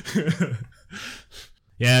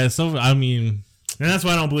 Yeah, so, I mean... And that's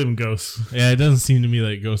why I don't believe in ghosts. Yeah, it doesn't seem to me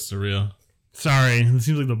like ghosts are real. Sorry. It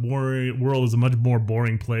seems like the world is a much more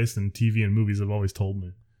boring place than TV and movies have always told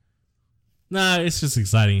me. Nah, it's just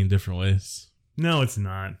exciting in different ways. No, it's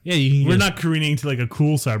not. Yeah, we're not careening to like a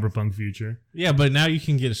cool cyberpunk future. Yeah, but now you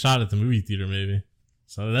can get a shot at the movie theater maybe.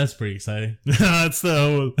 So that's pretty exciting. That's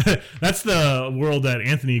the world that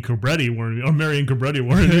Anthony Cobretti warned me, or Marion Cobretti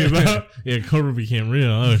warned me about. Yeah, Cobra became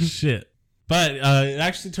real. Oh, shit. But it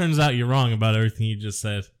actually turns out you're wrong about everything you just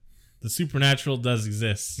said. The supernatural does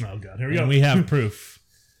exist. Oh, God. Here we go. And we have proof.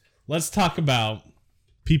 Let's talk about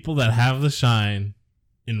people that have the shine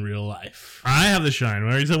in real life. I have the shine. I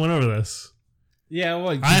already went over this. Yeah,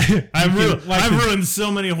 well, I've ruined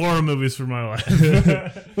so many horror movies for my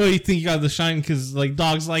life. Well, you think you got the shine because like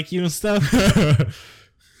dogs like you and stuff?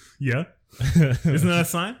 Yeah. Isn't that a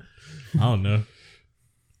sign? I don't know.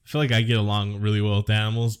 I feel like I get along really well with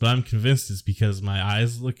animals, but I'm convinced it's because my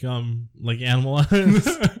eyes look like animal eyes.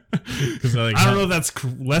 I don't know if that's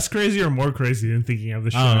less crazy or more crazy than thinking of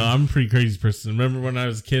the show. I don't know. I'm a pretty crazy person. Remember when I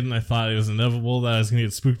was a kid and I thought it was inevitable that I was going to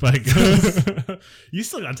get spooked by a ghost? You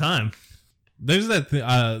still got time. There's that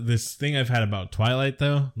this thing I've had about Twilight,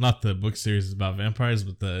 though. Not the book series about vampires,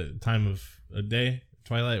 but the time of a day,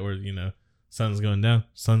 Twilight, where, you know, sun's going down,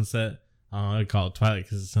 sunset. I call it Twilight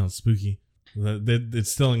because it sounds spooky.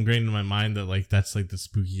 It's still ingrained in my mind that like that's like the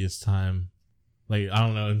spookiest time. Like I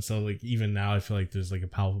don't know, and so like even now I feel like there's like a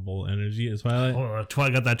palpable energy at Twilight. Oh,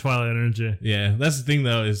 got that Twilight energy. Yeah, that's the thing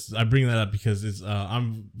though, is I bring that up because it's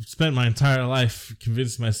I'm spent my entire life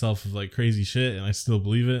convincing myself of like crazy shit, and I still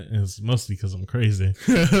believe it, and it's mostly because I'm crazy.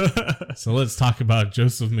 So let's talk about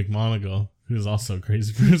Joseph McMoneagle, who's also a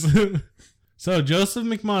crazy person. So Joseph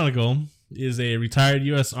McMoneagle is a retired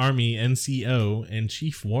U.S. Army NCO and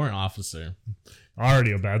Chief Warrant Officer.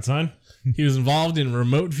 Already a bad sign. He was involved in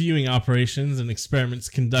remote viewing operations and experiments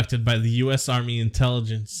conducted by the U.S. Army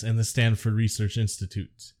Intelligence and the Stanford Research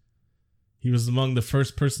Institute. He was among the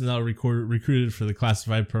first personnel recruited for the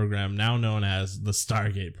classified program now known as the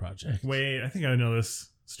Stargate Project. Wait, I think I know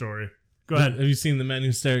this story. Go ahead. Have you seen The Men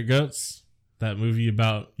Who Stare at Goats? That movie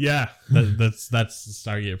about... Yeah. That's the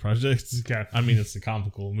Stargate Project. Okay. I mean, it's a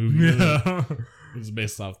comical movie. Yeah. It was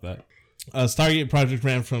based off that. Stargate project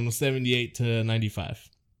ran from 78 to 95.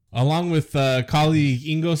 Along with colleague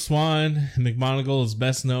Ingo Swann, McMonagle is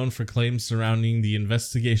best known for claims surrounding the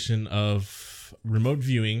investigation of remote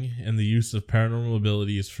viewing and the use of paranormal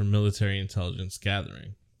abilities for military intelligence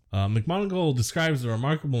gathering. McMonagle describes a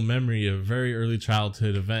remarkable memory of very early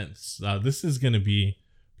childhood events. This is going to be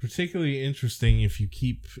particularly interesting if you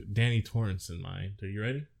keep Danny Torrance in mind. Are you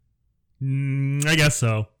ready? I guess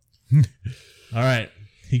so. All right.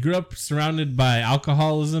 He grew up surrounded by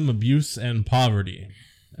alcoholism, abuse, and poverty.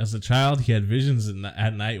 As a child, he had visions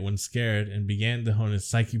at night when scared and began to hone his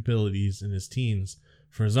psychic abilities in his teens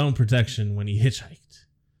for his own protection when he hitchhiked.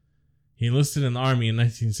 He enlisted in the army in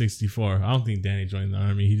 1964. I don't think Danny joined the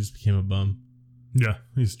army. He just became a bum. Yeah,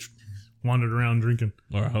 he's wandered around drinking.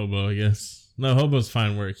 Or a hobo, I guess. No, hobo's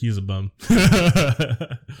fine work. He's a bum. He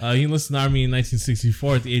enlisted in the army in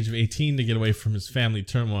 1964 at the age of 18 to get away from his family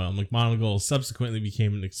turmoil. McMonagle subsequently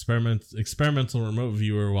became an experimental remote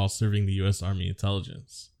viewer while serving the U.S. Army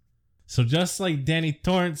intelligence. So just like Danny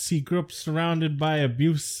Torrance, he grew up surrounded by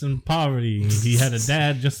abuse and poverty. He had a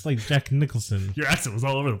dad just like Jack Nicholson. Your accent was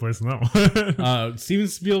all over the place in that one. Steven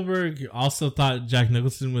Spielberg also thought Jack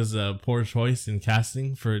Nicholson was a poor choice in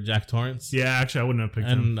casting for Jack Torrance. Yeah, actually, I wouldn't have picked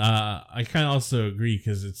him. And I kind of also agree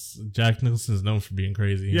because it's Jack Nicholson is known for being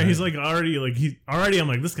crazy. Yeah, right? He's like already. I'm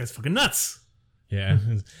like, this guy's fucking nuts. Yeah.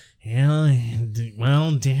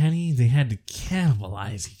 Well, Danny, they had to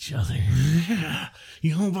cannibalize each other.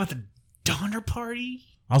 You know about the Donner Party?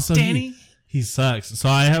 Also, Danny? He sucks. So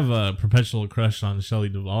I have a perpetual crush on Shelley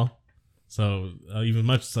Duvall. So even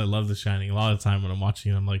much as I love The Shining, a lot of the time when I'm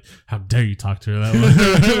watching it, I'm like, how dare you talk to her that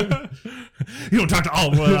way? You don't talk to all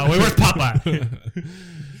of them that way. Where's Popeye?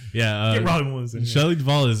 Yeah. Get Robin Williams in here. Shelley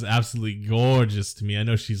Duvall is absolutely gorgeous to me. I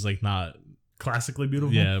know she's like not classically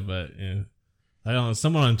beautiful. Yeah, but yeah. I don't know.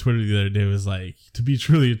 Someone on Twitter the other day was like, to be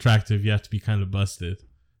truly attractive, you have to be kind of busted.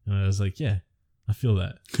 And I was like, yeah, I feel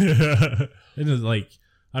that. It is like,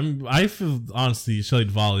 I feel honestly, Shelley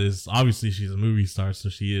Duvall is obviously she's a movie star, so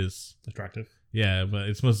she is attractive. Yeah, but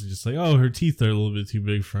it's mostly just like, oh, her teeth are a little bit too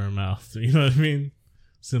big for her mouth. You know what I mean?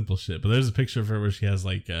 Simple shit. But there's a picture of her where she has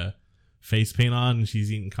like face paint on and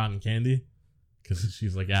she's eating cotton candy because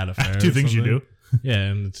she's like at a fair. Two things you do. Yeah,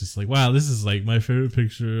 and it's just like, wow, this is like my favorite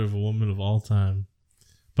picture of a woman of all time.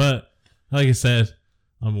 But like I said,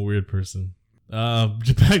 I'm a weird person. Back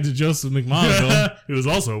to Joseph McMonagle. He was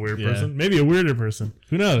also a weird person. Maybe a weirder person.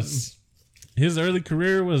 Who knows? His early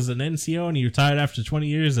career was an NCO, and he retired after 20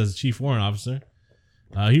 years as a chief warrant officer.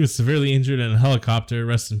 He was severely injured in a helicopter.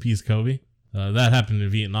 Rest in peace, Kobe. That happened in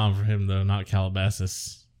Vietnam for him, though, not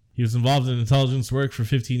Calabasas. He was involved in intelligence work for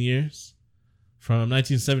 15 years. From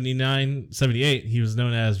 1978, he was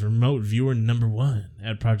known as Remote Viewer Number 1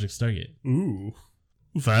 at Project Stargate. Ooh,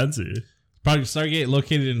 fancy. Project Stargate,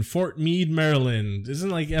 located in Fort Meade, Maryland. Isn't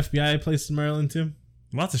like FBI placed in Maryland too?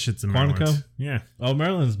 Lots of shit's in Maryland. Quantico? Yeah. Oh,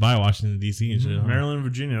 Maryland's by Washington, D.C. and shit. Huh? Maryland and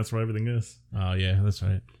Virginia, that's where everything is. Oh, yeah, that's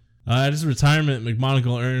right. At his retirement,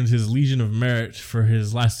 McMonagle earned his Legion of Merit for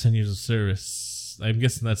his last 10 years of service. I'm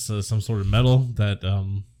guessing that's some sort of medal that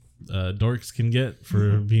dorks can get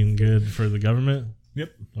for being good for the government.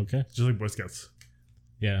 Yep. Okay. Just like Boy Scouts.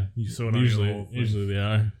 Yeah. You sew it on your whole thing. Usually they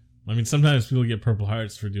are. I mean, sometimes people get Purple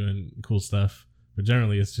Hearts for doing cool stuff, but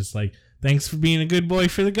generally it's just like, thanks for being a good boy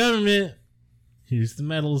for the government. Here's the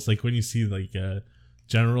medals. Like when you see like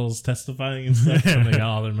generals testifying and stuff, and they got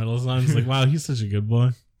all their medals on, it's like, wow, he's such a good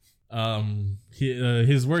boy.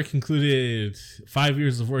 His work included 5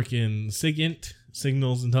 years of work in SIGINT,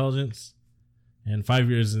 Signals Intelligence, and 5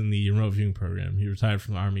 years in the remote viewing program. He retired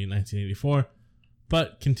from the Army in 1984,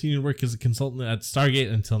 but continued work as a consultant at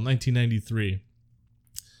Stargate until 1993.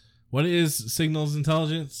 What is Signals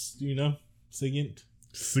Intelligence? Do you know? SIGINT?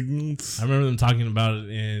 Signals? I remember them talking about it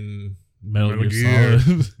in Metal Gear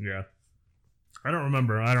Solid. Yeah. I don't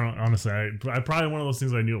remember. I don't, honestly. I probably one of those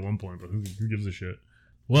things I knew at one point, but who gives a shit?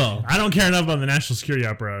 Well, I don't care enough about the national security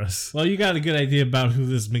apparatus. Well, you got a good idea about who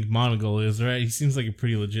this McMonagle is, right? He seems like a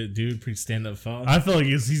pretty legit dude, pretty stand-up fella. I feel like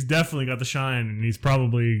he's definitely got the shine, and he's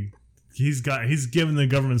given the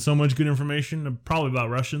government so much good information, probably about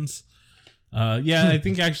Russians. Yeah, I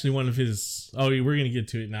think actually one of his... Oh, we're going to get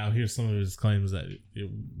to it now. Here's some of his claims that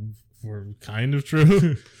were kind of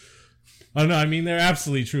true. Oh, no, I mean, they're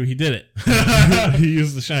absolutely true. He did it. He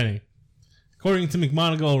used the Shining. According to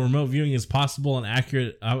McMonagle, remote viewing is possible and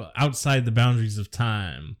accurate outside the boundaries of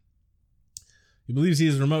time. He believes he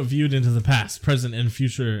has remote viewed into the past, present, and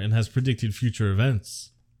future, and has predicted future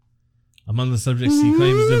events. Among the subjects he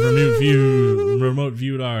claims to have remote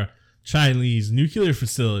viewed are Chinese nuclear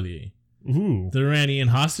facility, ooh, the Iranian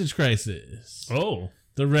hostage crisis, oh,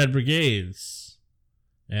 the Red Brigades,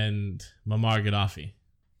 and Muammar Gaddafi.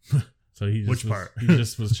 So he just Which part? He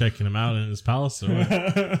just was checking him out in his palace. Or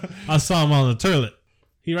what? I saw him on the toilet.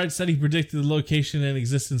 He writes that he predicted the location and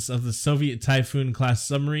existence of the Soviet Typhoon-class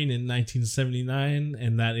submarine in 1979,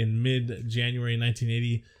 and that in mid-January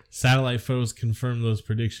 1980, satellite photos confirmed those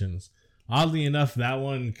predictions. Oddly enough, that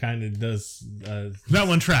one kind of does... that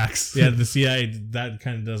one tracks. Yeah, the CIA, that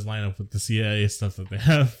kind of does line up with the CIA stuff that they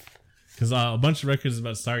have. Because a bunch of records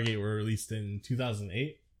about Stargate were released in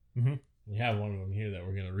 2008. Mm-hmm. We have one of them here that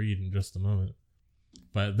we're going to read in just a moment.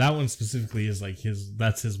 But that one specifically is like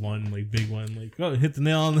that's his one, like big one. Like, oh, hit the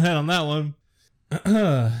nail on the head on that one.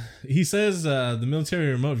 He says the military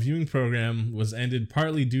remote viewing program was ended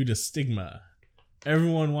partly due to stigma.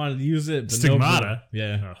 Everyone wanted to use it, but Stigmata?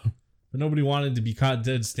 Yeah. Oh. But nobody wanted to be caught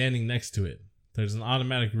dead standing next to it. There's an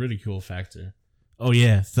automatic ridicule factor. Oh,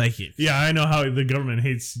 yeah, psychic. Yeah, I know how the government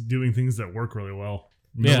hates doing things that work really well.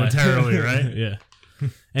 Militarily, right? Yeah.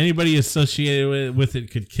 Anybody associated with it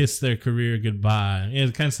could kiss their career goodbye. Yeah,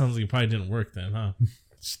 it kind of sounds like it probably didn't work then, huh?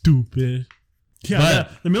 Stupid. Yeah,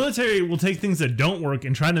 but the military will take things that don't work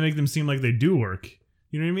and try to make them seem like they do work.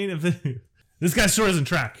 You know what I mean? This guy's story doesn't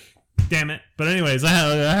track. Damn it. But anyways, I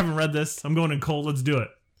haven't read this. I'm going in cold. Let's do it.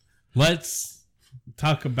 Let's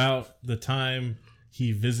talk about the time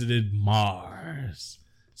he visited Mars.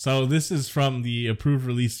 So this is from the approved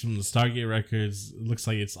release from the Stargate Records. It looks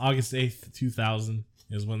like it's August 8th, 2000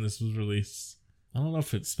 is when this was released. I don't know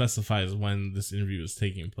if it specifies when this interview was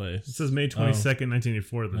taking place. It says May 22nd,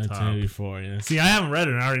 1984 at the 1984, top. Yeah. See, I haven't read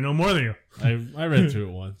it. I already know more than you. I read through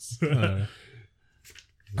it once.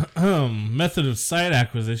 Method of site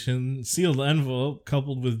acquisition: sealed envelope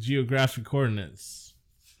coupled with geographic coordinates.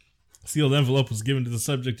 Sealed envelope was given to the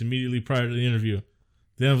subject immediately prior to the interview.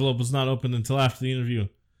 The envelope was not opened until after the interview.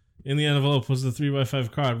 In the envelope was the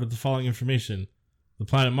 3x5 card with the following information: the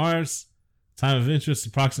planet Mars, time of interest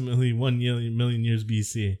approximately 1 million years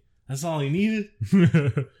BC. That's all he needed.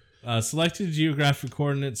 Selected geographic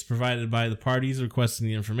coordinates provided by the parties requesting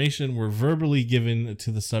the information were verbally given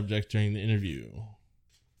to the subject during the interview.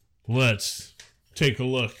 Let's take a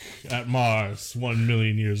look at Mars 1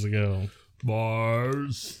 million years ago.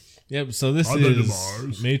 Mars. Yep, so this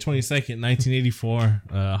is May 22nd, 1984,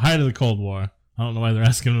 height of the Cold War. I don't know why they're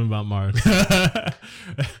asking him about Mars.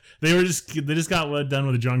 They just got done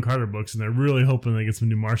with the John Carter books, and they're really hoping they get some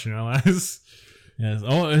new Martian allies. Yes.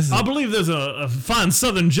 I believe there's a fine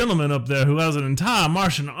southern gentleman up there who has an entire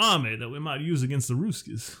Martian army that we might use against the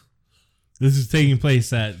Ruskies. This is taking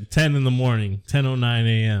place at 10 in the morning, 10:09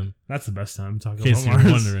 a.m. That's the best time to talk about Mars. In case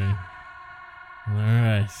you're wondering.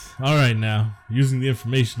 All right. Now, using the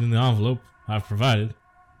information in the envelope I've provided,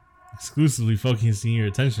 exclusively focusing your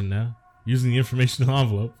attention now. Using the information in the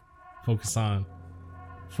envelope, focus on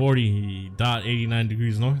 40.89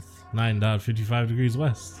 degrees north, 9.55 degrees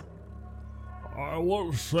west. I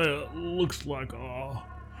want to say it looks like, I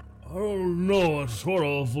don't know, it sort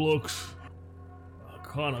of looks, I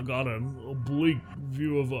kind of got an oblique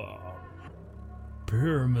view of a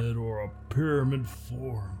pyramid or a pyramid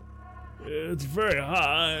form. It's very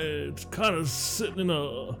high, it's kind of sitting in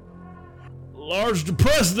a large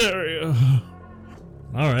depressed area.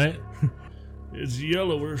 All right. It's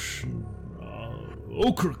yellowish,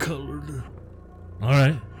 ochre colored. All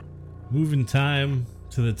right. Moving time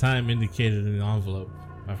to the time indicated in the envelope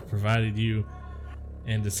I've provided you,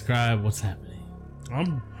 and describe what's happening.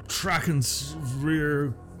 I'm tracking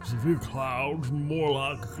severe clouds, more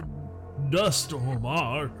like dust storm.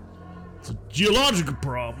 It's a geological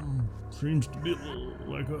problem. Seems to be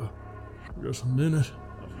like just a minute.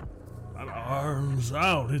 It irons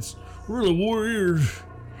out. It's really weird.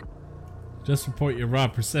 Just report your raw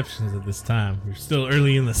perceptions at this time. You're still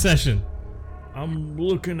early in the session. I'm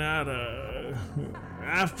looking at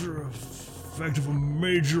after effect of a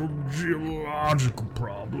major geological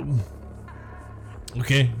problem.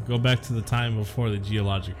 Okay, go back to the time before the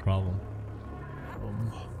geologic problem.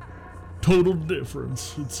 Total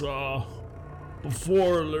difference. It's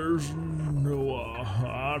before there's no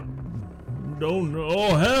I don't know.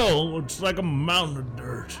 Oh hell! It's like a mountain of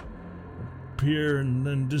dirt. Appear and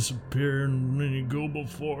then disappear, and then you go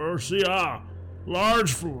before. See,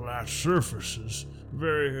 large flat surfaces,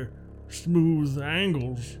 very smooth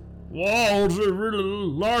angles. Walls are really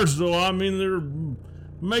large, though. I mean, they're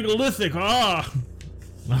megalithic. All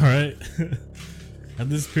right. At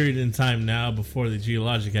this period in time now, before the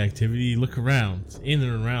geologic activity, look around, in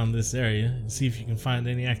and around this area, and see if you can find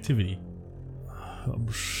any activity. I'm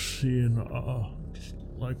seeing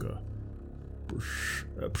like a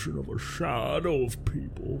perception of a shadow of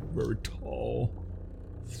people, very tall,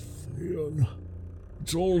 thin.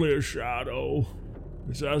 It's only a shadow.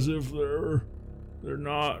 It's as if they're They're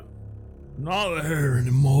not there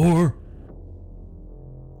anymore.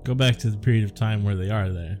 Go back to the period of time where they are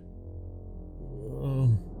there.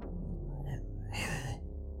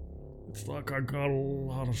 It's like I got a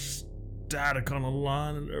lot of static on the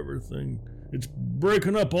line and everything. It's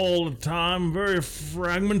breaking up all the time, very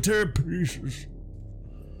fragmentary pieces.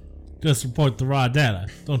 Just report the raw data.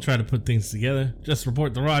 Don't try to put things together. Just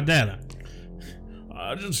report the raw data.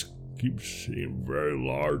 I just keep seeing very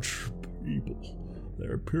large people.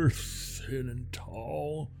 They appear thin and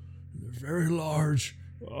tall, and they're very large,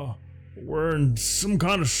 wearing some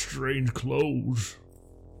kind of strange clothes.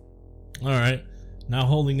 Alright, now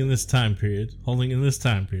holding in this time period, I want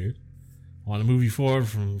to move you forward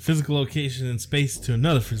from physical location in space to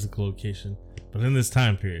another physical location, but in this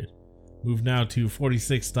time period. Move now to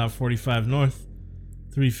 46.45 north,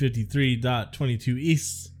 353.22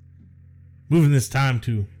 east. Moving this time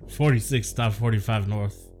to 46.45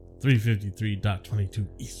 north, 353.22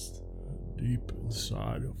 east. Deep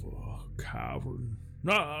inside of a cavern.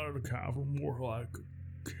 Not a cavern, more like a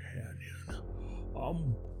canyon.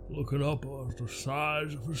 I'm looking up at the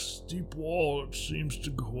sides of a steep wall that seems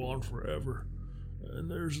to go on forever.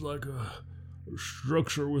 And there's like a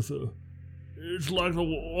structure with it's like the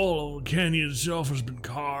wall of the canyon itself has been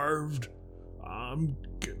carved. I'm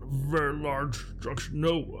getting a very large structure.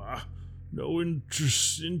 No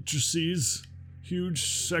intricacies. Huge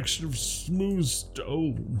section of smooth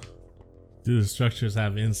stone. Do the structures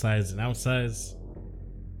have insides and outsides?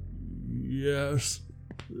 Yes.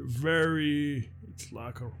 It's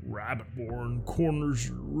like a rabbit warren. Corners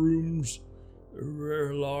and rooms. They're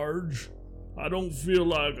very large. I don't feel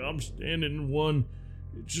like I'm standing in one.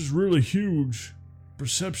 It's just really huge.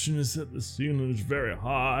 Perception is that the ceiling is very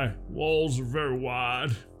high. Walls are very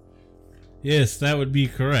wide. Yes, that would be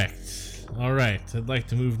correct. Alright, I'd like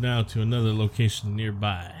to move now to another location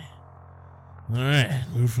nearby. Alright,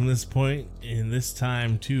 move from this point in this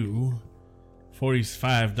time to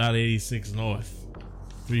 45.86 north,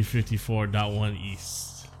 354.1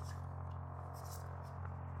 east.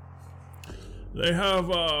 They have,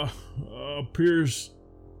 appears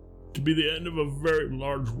to be the end of a very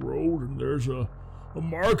large road, and there's a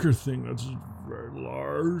marker thing that's very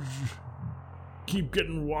large. Keep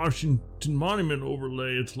getting Washington Monument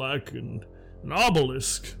overlay. It's like an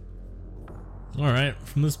obelisk. Alright,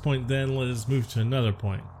 from this point then, let us move to another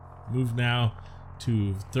point. Move now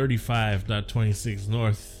to 35.26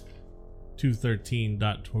 north,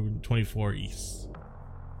 213.24 east.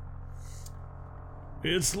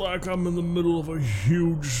 It's like I'm in the middle of a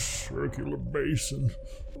huge circular basin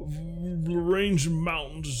of range of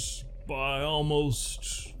mountains by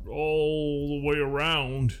almost all the way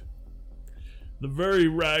around. The very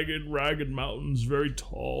ragged mountains, very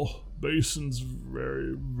tall. Basin's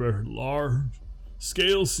very, very large.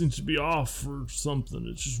 Scale seems to be off for something.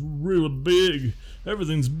 It's just really big.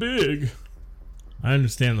 Everything's big. I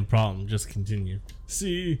understand the problem. Just continue.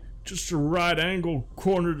 See, just a right angle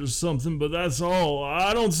corner to something, but that's all.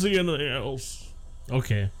 I don't see anything else.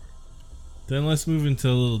 Okay. Then let's move into a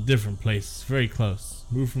little different place. Very close.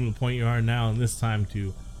 Move from the point you are now and this time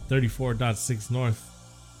to 34.6 north,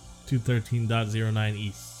 213.09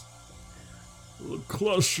 east. A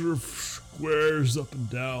cluster of squares up and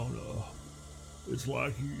down. It's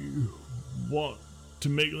like you want to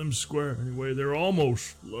make them square anyway. They're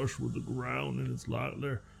almost flush with the ground, and it's like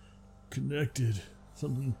they're connected.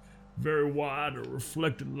 Something very wide or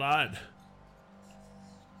reflected light.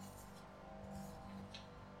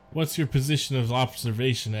 What's your position of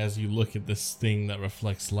observation as you look at this thing that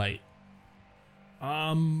reflects light?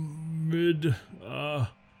 I'm mid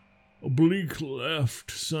oblique left.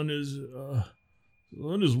 Sun is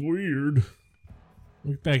weird.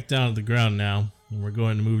 Look back down at the ground now, and we're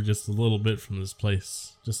going to move just a little bit from this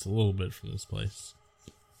place.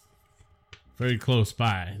 Very close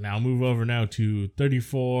by. Now move over now to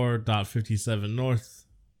 34.57 north,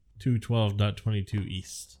 212.22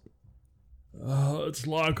 east. It's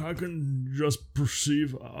like I can just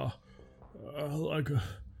perceive like a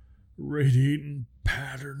radiating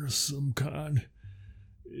pattern of some kind.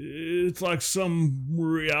 It's like some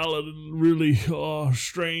really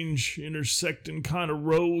strange intersecting kind of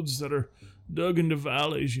roads that are dug into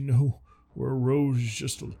valleys, where a road is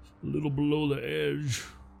just a little below the edge.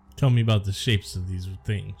 Tell me about the shapes of these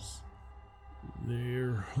things.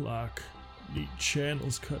 They're like neat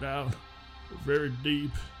channels cut out. They're very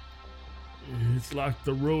deep. It's like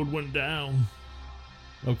the road went down.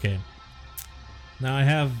 Okay. Now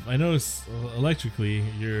I noticed electrically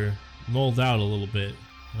you're mulled out a little bit.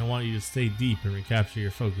 And I want you to stay deep and recapture your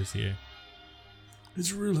focus here.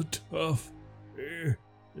 It's really tough.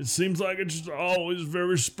 It seems like it's always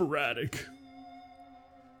very sporadic.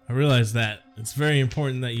 I realize that it's very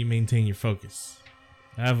important that you maintain your focus.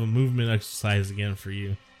 I have a movement exercise again for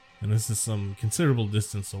you, and this is some considerable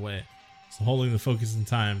distance away. So holding the focus in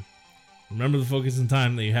time, remember the focus in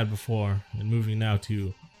time that you had before, and moving now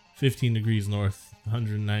to 15 degrees north,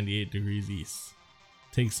 198 degrees east.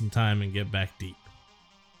 Take some time and get back deep.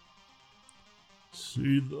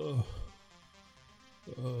 See the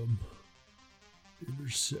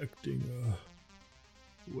intersecting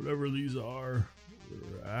whatever these are,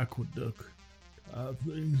 they're aqueduct type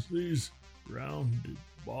things, these rounded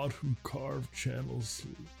bottom carved channels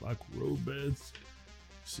like roadbeds.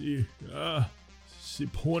 See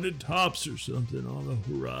pointed tops or something on the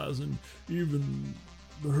horizon. Even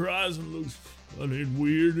the horizon looks funny and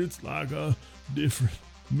weird. It's like a different,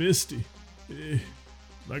 misty,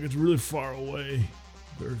 like it's really far away,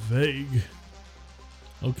 very vague.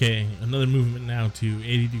 Okay, another movement now to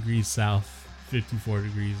 80 degrees south, 54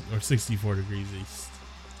 degrees or 64 degrees east.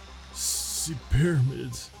 See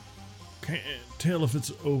pyramids. Can't tell if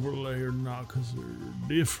it's overlay or not because they're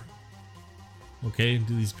different. Okay,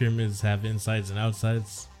 do these pyramids have insides and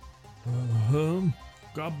outsides?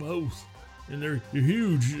 Got both, and they're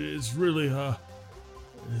huge. It's really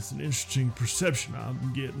it's an interesting perception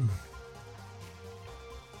I'm getting.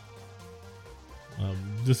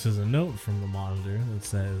 This is a note from the monitor that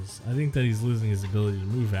says, I think that he's losing his ability to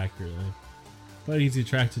move accurately, but he's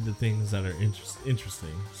attracted to things that are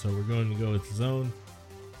interesting. So we're going to go with his own.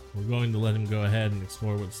 We're going to let him go ahead and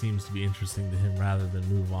explore what seems to be interesting to him rather than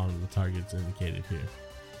move on to the targets indicated here.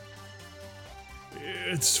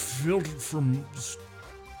 It's filtered from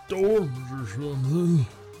storms or something.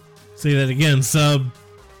 Say that again, sub.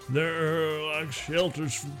 They're like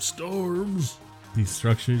shelters from storms. These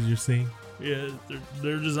structures you're seeing? Yeah,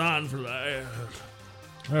 they're designed for that.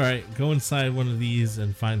 Alright, go inside one of these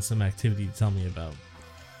and find some activity to tell me about.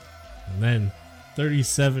 And then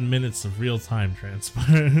 37 minutes of real-time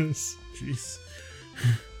transpires. Jeez.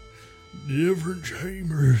 Different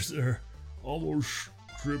chambers. They're almost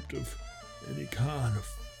stripped of any kind of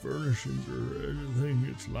furnishings or anything.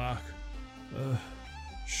 It's like a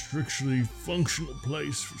strictly functional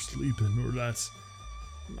place for sleeping, or that's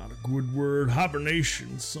not a good word.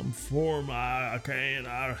 Hibernation, some form. I get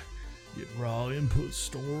raw input.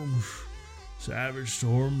 Storms, savage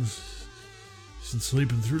storms, and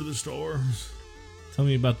sleeping through the storms. Tell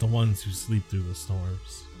me about the ones who sleep through the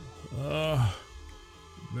storms.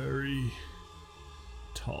 Very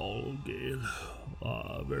tall again.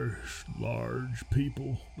 Very large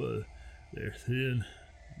people, but they're thin.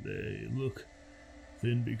 They look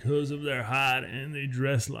thin because of their height, and they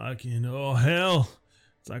dress like, hell,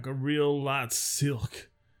 it's like a real light silk.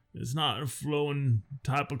 It's not a flowing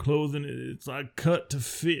type of clothing. It's like cut to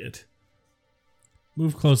fit.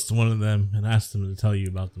 Move close to one of them and ask them to tell you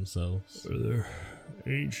about themselves. They're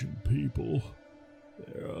ancient people.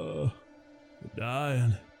 They're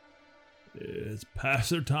dying. It's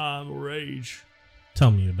past their time or age.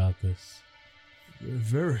 Tell me about this. They're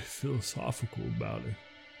very philosophical about it.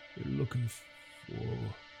 They're looking for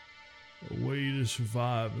a way to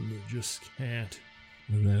survive, and they just can't.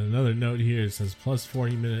 And then another note here, it says plus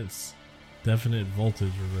 40 minutes, definite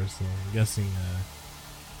voltage reversal. I'm guessing,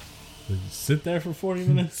 did you sit there for 40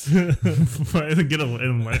 minutes?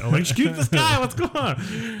 Electrocute this guy, what's going on?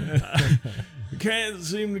 They can't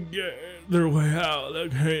seem to get their way out. They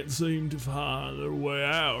can't seem to find their way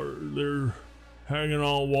out. Or they're hanging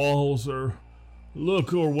on walls, or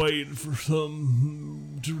waiting for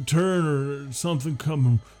something to return, or something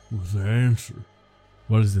coming with the answer.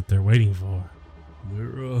 What is it they're waiting for?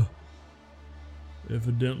 There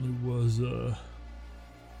evidently was a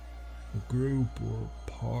group or a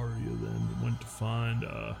party of them that went to find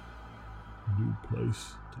a new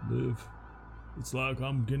place to live. It's like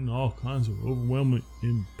I'm getting all kinds of overwhelming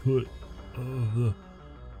input of the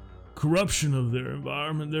corruption of their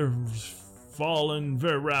environment. They're falling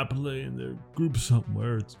very rapidly, and they're grouped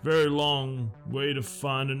somewhere. It's a very long way to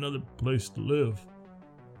find another place to live.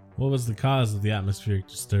 What was the cause of the atmospheric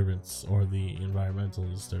disturbance or the environmental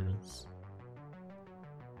disturbance?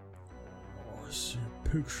 Oh, I see a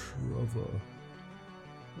picture of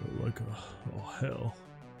hell.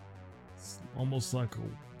 It's almost like a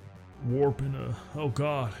warp in oh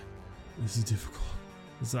god, this is difficult.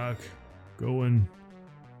 It's like going,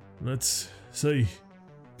 let's see,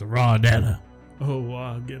 The raw data. oh,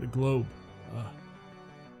 I get a globe.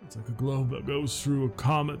 It's like a globe that goes through a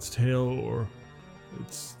comet's tail, or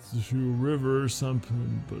it's through a river or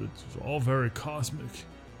something, but it's all very cosmic.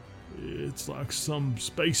 It's like some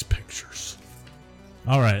space pictures.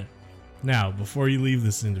 Alright, now before you leave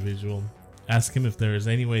this individual, ask him if there is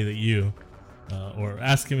any way that you, or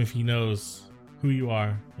ask him if he knows who you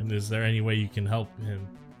are, and is there any way you can help him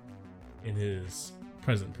in his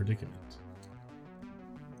present predicament?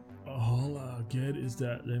 All I get is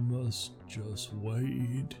that they must just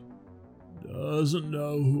wait. Doesn't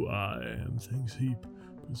know who I am, thinks he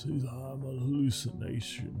perceives I'm a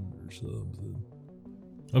hallucination or something.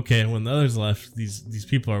 Okay, when the others left, these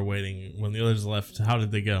people are waiting. When the others left, how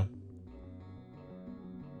did they go?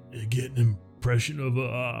 You get an impression of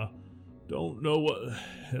don't know what the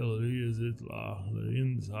hell it is. It's like the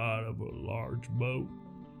inside of a large boat,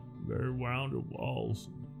 very rounded walls,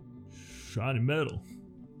 shiny metal.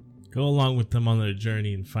 Go along with them on their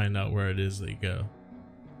journey and find out where it is they go.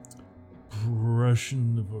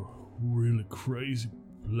 Impression of a really crazy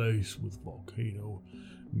place with volcano,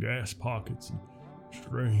 gas pockets, and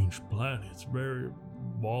strange planets. Very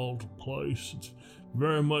bald place. It's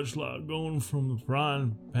very much like going from the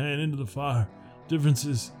frying pan into the fire. Difference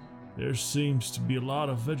is there seems to be a lot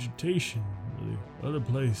of vegetation. The other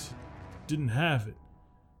place didn't have it.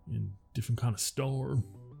 In different kind of storm.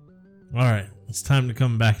 Alright, it's time to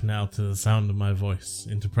come back now to the sound of my voice,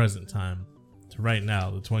 into present time. To right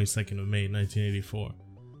now, the 22nd of May, 1984.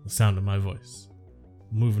 The sound of my voice.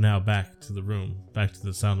 Move now back to the room, back to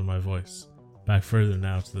the sound of my voice. Back further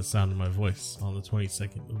now to the sound of my voice on the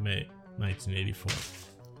 22nd of May, 1984.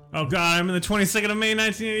 Oh god, I'm in the 22nd of May,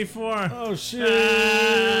 1984. Oh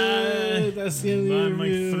shit! That's the end of the I'm like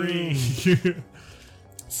interview. 3.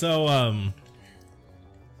 So,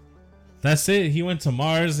 that's it. He went to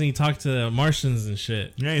Mars and he talked to Martians and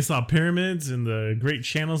shit. Yeah, he saw pyramids and the great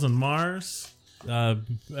channels on Mars.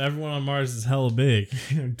 Everyone on Mars is hella big.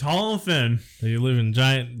 Tall and thin. They live in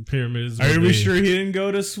giant pyramids. Are where we they- sure he didn't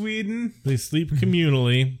go to Sweden? They sleep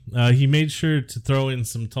communally. He made sure to throw in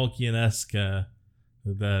some Tolkien-esque,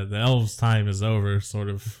 the elves' time is over sort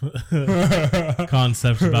of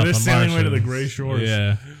concept about They're the sailing away to the Martians. gray shores.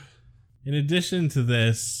 Yeah. In addition to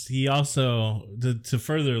this, he also, to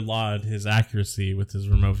further laud his accuracy with his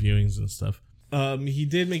remote viewings and stuff, he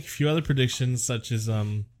did make a few other predictions, such as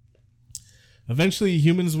eventually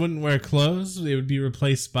humans wouldn't wear clothes. They would be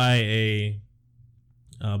replaced by a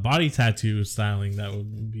body tattoo styling that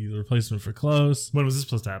would be the replacement for clothes. When was this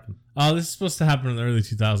supposed to happen? Oh, this is supposed to happen in the early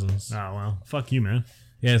 2000s. Oh, well. Fuck you, man.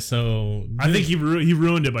 Yeah, so I think he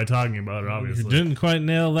ruined it by talking about it, you obviously. didn't quite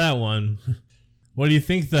nail that one. What do you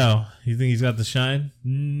think, though? You think he's got the shine?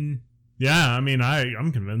 Yeah, I mean,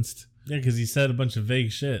 I'm convinced. Yeah, because he said a bunch of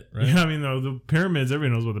vague shit, right? Yeah, I mean, though, the pyramids,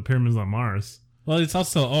 everybody knows about the pyramids on Mars. Well, it's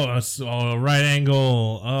also, it's a right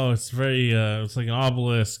angle. Oh, it's very, it's like an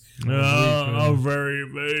obelisk. Very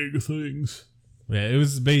vague things. Yeah, he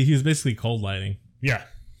was basically cold lighting, Yeah.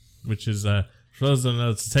 which is, for those that don't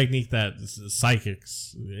know, it's a technique that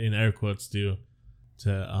psychics, in air quotes, do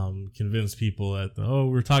to convince people that,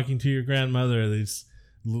 we're talking to your grandmother. They just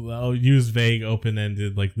use vague,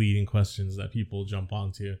 open-ended, like leading questions that people jump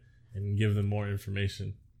onto and give them more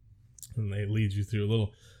information. And they lead you through a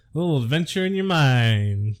little adventure in your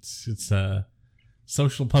mind. It's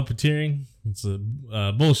social puppeteering. It's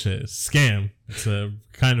a bullshit. It's a scam. It's a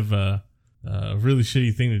kind of a really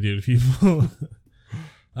shitty thing to do to people.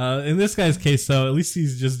 In this guy's case, though, at least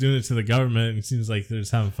he's just doing it to the government. It seems like they're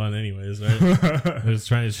just having fun anyways, right? They're just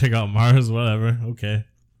trying to check out Mars, whatever. Okay.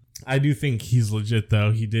 I do think he's legit,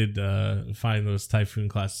 though. He did find those Typhoon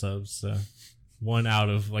class subs. One out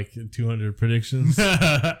of like 200 predictions.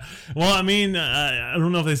 Well, I mean, I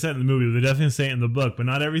don't know if they said it in the movie, but they definitely say it in the book. But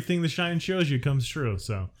not everything the shine shows you comes true.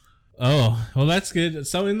 So, Oh, well, that's good.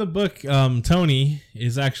 So in the book, Tony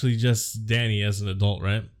is actually just Danny as an adult,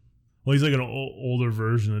 right? well, he's like an older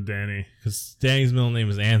version of Danny, Because Danny's middle name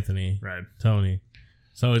is Anthony. right? Tony.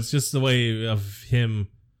 So it's just the way of him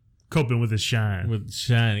Coping with his shine. with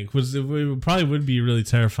shining. Because it probably would be really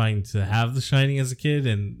terrifying to have the shining as a kid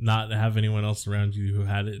and not have anyone else around you who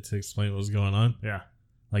had it to explain what was going on. Yeah.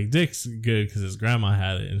 Like Dick's good because his grandma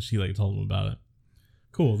had it and she like told him about it.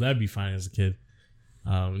 Cool, that'd be fine as a kid.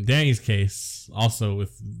 Danny's case, also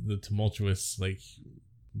with the tumultuous like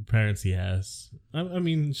parents he has. I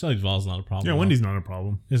mean, Shelley Duvall's not a problem. Yeah, Wendy's not a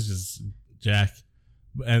problem. It's just Jack.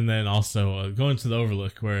 And then also going to the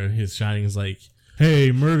Overlook where his shining is like,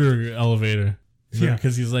 hey, murder elevator. Yeah.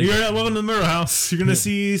 Because he's like, Welcome to the Mirror House. You're going to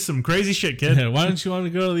see some crazy shit, kid. yeah, why don't you want to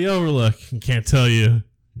go to the Overlook? I can't tell you.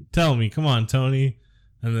 Tell me. Come on, Tony.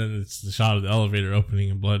 And then it's the shot of the elevator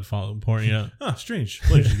opening and blood pouring out. Oh, strange.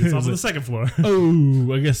 Like, she gets off on the second floor.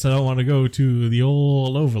 Oh, I guess I don't want to go to the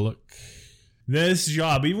old Overlook. This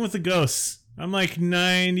job, even with the ghosts, I'm like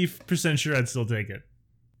 90% sure I'd still take it.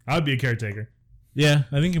 I would be a caretaker. Yeah,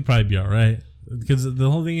 I think it'd probably be all right. Because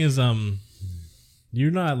the whole thing is,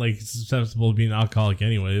 you're not like susceptible to being an alcoholic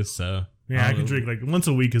anyways, so. Yeah, I can drink like once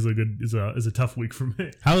a week is a tough week for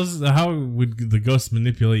me. How would the ghost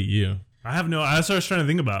manipulate you? That's what I was trying to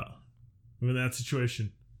think about in that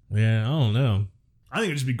situation. Yeah, I don't know. I think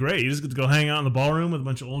it'd just be great. You just get to go hang out in the ballroom with a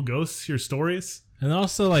bunch of old ghosts, hear stories. And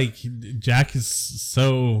also, like, Jack is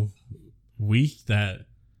so weak that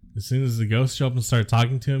as soon as the ghosts show up and start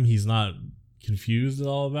talking to him, he's not confused at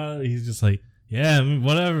all about it. He's just like, yeah, I mean,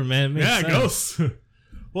 whatever, man. It makes sense. Ghosts.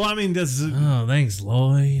 Well, I mean, oh, thanks,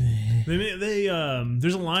 Lloyd.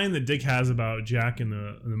 There's a line that Dick has about Jack in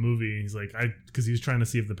the movie. He's like, because he was trying to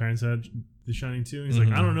see if the parents had The Shining too. He's like,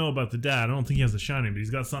 I don't know about the dad. I don't think he has The Shining, but he's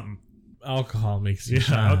got something. Alcohol makes you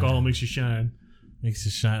shine. Alcohol makes you shine. Makes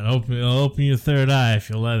you shine. It'll open your third eye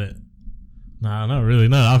if you let it. No, not really.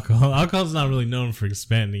 Not alcohol. Alcohol's not really known for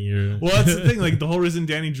expanding your. Well, that's the thing. Like the whole reason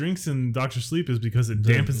Danny drinks in Doctor Sleep is because it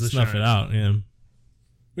dampens the snuff shine. it out. Yeah,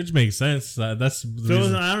 which makes sense. That's the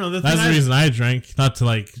reason. I don't know. That's the reason I drank, not to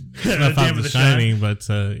like snuff out the Shining, but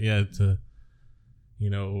to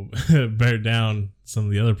bear down some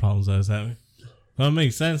of the other problems I was having. Well, it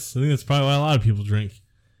makes sense. I think that's probably why a lot of people drink,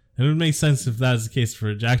 and it would make sense if that was the case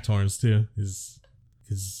for Jack Torrance too. Because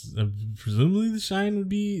presumably the shine would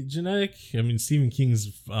be genetic. I mean, Stephen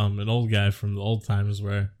King's an old guy from the old times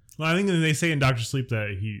where. Well, I think they say in Doctor Sleep that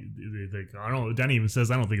I don't know. Danny even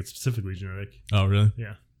says I don't think it's specifically genetic. Oh, really?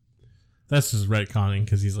 Yeah. That's just retconning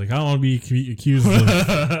because he's like, I don't want to be accused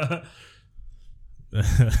of.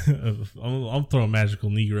 I'll throw a magical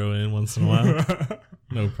Negro in once in a while.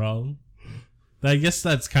 No problem. I guess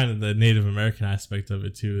that's kind of the Native American aspect of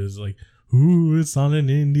it too. Is like, ooh, it's on an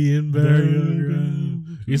Indian burial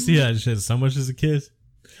ground. You see that shit so much as a kid.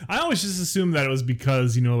 I always just assumed that it was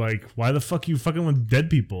because, like, why the fuck you fucking with dead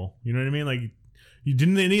people? You know what I mean? Like, you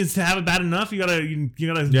didn't need to have it bad enough. You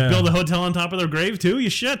gotta build a hotel on top of their grave too. You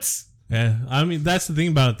shits. Yeah, I mean that's the thing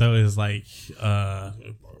about it though is like,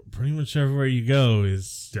 pretty much everywhere you go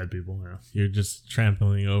is dead people. Yeah, you're just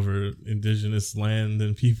trampling over indigenous land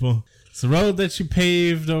and people. It's a road that you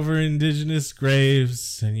paved over indigenous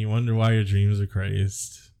graves, and you wonder why your dreams are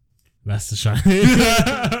crazed. That's The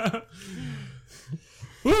Shining.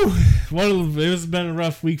 Woo! It has been a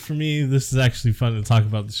rough week for me. This is actually fun to talk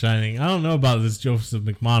about The Shining. I don't know about this Joseph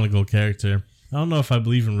McMonagall character. I don't know if I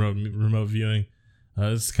believe in remote viewing.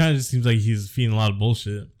 This kind of just seems like he's feeding a lot of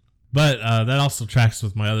bullshit. But that also tracks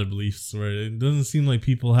with my other beliefs, where it doesn't seem like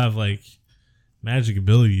people have like magic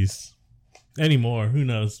abilities anymore. Who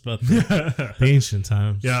knows about the ancient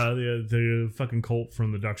times? Yeah, the fucking cult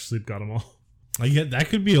from the Doctor Sleep got them all. Yeah, that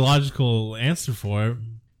could be a logical answer for it.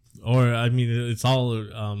 Or, I mean, it's all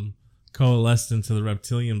coalesced into the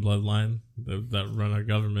reptilian bloodline that run our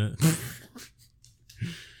government.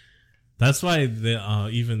 That's why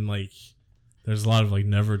even, like, there's a lot of, like,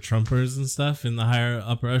 never-Trumpers and stuff in the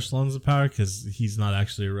upper echelons of power because he's not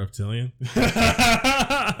actually a reptilian.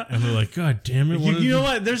 And they're like, God damn it. You know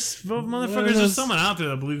what? There's someone out there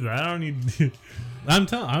that believes that. I don't need... I'm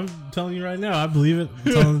telling you right now, I believe it.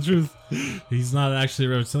 I'm telling the truth. He's not actually a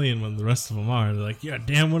reptilian when the rest of them are. They're like, yeah,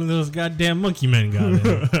 damn, one of those goddamn monkey men got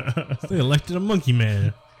in. They elected a monkey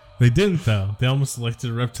man. They didn't, though. They almost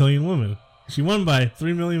elected a reptilian woman. She won by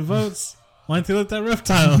 3 million votes. Why didn't they let that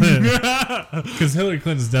reptile in? Because Hillary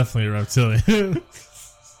Clinton's definitely a reptilian.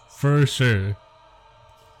 For sure.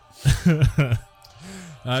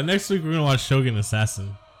 Next week, we're going to watch Shogun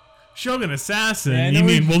Assassin. Shogun Assassin? Yeah, you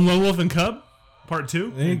mean Lone Wolf and Cub? Part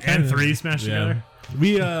 2? And 3 smashed together?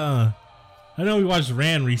 I know we watched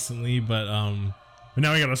Ran recently, but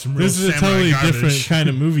now we got some real this is a totally different kind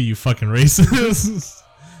of movie, you fucking racist.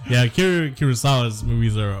 Yeah, Kurosawa's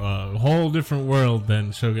movies are a whole different world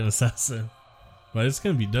than Shogun Assassin. But it's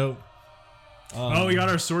going to be dope. We got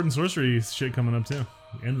our sword and sorcery shit coming up too.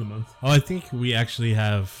 End of the month. Oh, I think we actually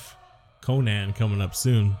have Conan coming up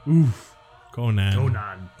soon. Oof. Conan,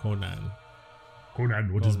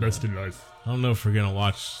 what is best in life? I don't know if we're gonna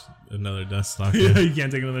watch another Deathstalker. Yeah, you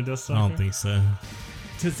can't take another Deathstalker. I don't think so.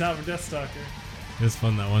 Tits out for Deathstalker. It was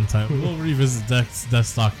fun that one time. We'll revisit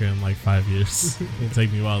Deathstalker in like 5 years. It'll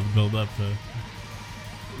take me a while to build up the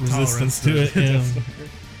resistance to it. Yeah.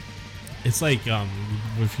 It's like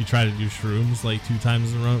if you try to do shrooms like 2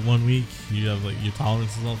 times in 1 week, you have like your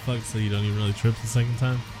tolerance is all fucked, so you don't even really trip the second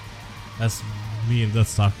time. That's me and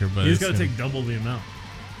Deathstalker, but you just gotta take double the amount.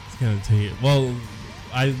 It's gonna take well.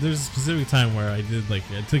 There's a specific time where I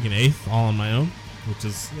took an 1/8 all on my own, which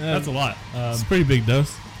is that's a lot. It's a pretty big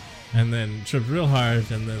dose, and then tripped real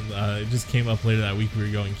hard, and then it just came up later that week. We were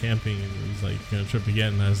going camping, and it was like gonna trip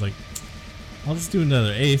again, and I was like, I'll just do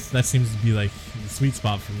another 1/8. That seems to be like the sweet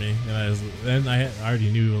spot for me. And I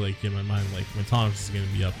already knew like in my mind like my tolerance is gonna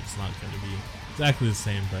be up. It's not gonna be exactly the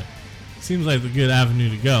same, but it seems like a good avenue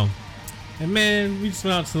to go. And man, we just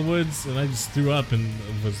went out to the woods, and I just threw up and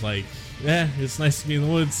was like, yeah, it's nice to be in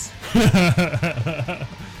the woods.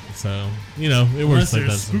 So, you know, it works like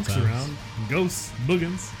that spooks sometimes. around, ghosts,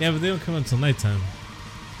 boogans. Yeah, but they don't come until nighttime.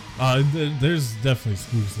 There's definitely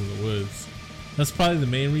spooks in the woods. That's probably the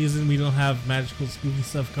main reason we don't have magical spooky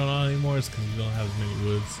stuff going on anymore, is because we don't have as many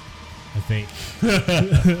woods, I think.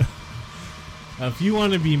 If you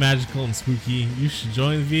want to be magical and spooky, you should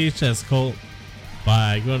join the VHS cult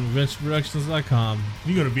by going to adventureproductions.com.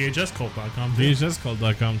 You go to VHScult.com too.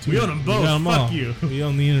 VHScult.com too. We own them both. We own them all. Fuck you. We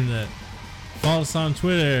own the internet. Follow us on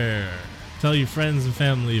Twitter. Tell your friends and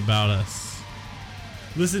family about us.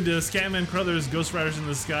 Listen to Scatman Crothers' Ghost Riders in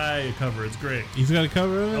the Sky cover. It's great. He's got a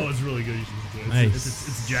cover of it? Oh, it's really good. You should listen to it. Nice.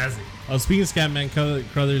 It's jazzy. Oh, speaking of Scatman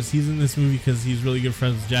Crothers, he's in this movie because he's really good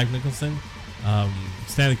friends with Jack Nicholson.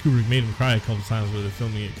 Stanley Kubrick made him cry a couple times while they're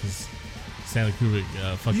filming it because Stanley Kubrick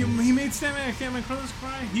He made Scatman Crothers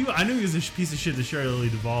cry? I knew he was a piece of shit to Shelley Lily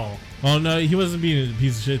Duvall. Oh, no, he wasn't being a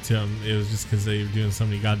piece of shit to him. It was just because they were doing so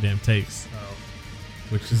many goddamn takes. Oh.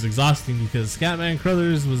 Which is exhausting because Scatman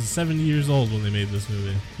Crothers was 70 years old when they made this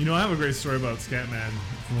movie. You know, I have a great story about Scatman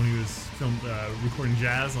from when he was recording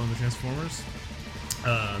jazz on the Transformers.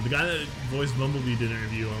 The guy that voiced Bumblebee did an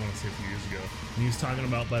interview, I want to say a few years ago, and he was talking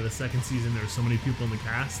about by the second season there were so many people in the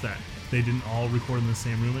cast that they didn't all record in the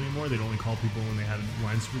same room anymore. They'd only call people when they had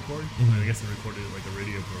lines to record. Mm-hmm. I guess they recorded it like a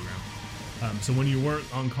radio program. So when you weren't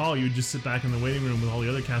on call, you would just sit back in the waiting room with all the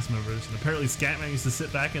other cast members. And apparently Scatman used to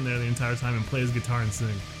sit back in there the entire time and play his guitar and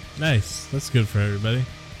sing. Nice. That's good for everybody.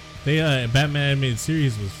 They Batman animated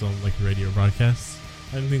series was filmed like a radio broadcast.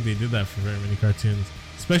 I didn't think they did that for very many cartoons,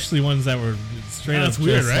 especially ones that were straight up that's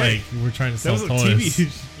weird, just right? like we're trying to That sell was a toys.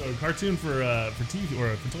 TV a cartoon for TV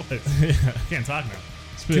or for toys. Yeah. I can't talk now.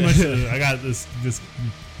 Too much. I got this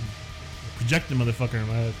projected motherfucker in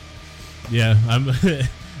my head. Yeah,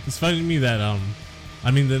 it's funny to me that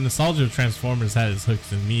the nostalgia of Transformers had its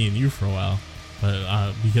hooks in me and you for a while,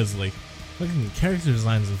 but because like fucking character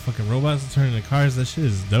designs of fucking robots that turn into cars, that shit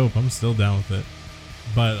is dope. I'm still down with it.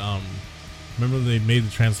 But remember when they made the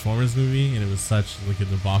Transformers movie and it was such like a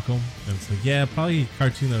debacle, and it's like, yeah, probably a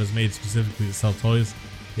cartoon that was made specifically to sell toys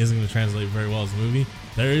isn't going to translate very well as a movie.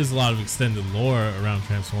 There is a lot of extended lore around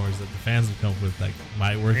Transformers that the fans have come up with that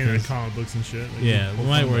might work. And the comic books and shit. Like, yeah, it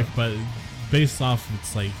might work, but based off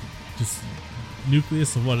its like just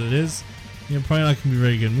nucleus of what it is, probably not gonna be a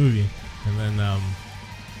very good movie. And then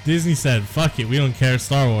Disney said, "Fuck it, we don't care,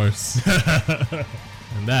 Star Wars,"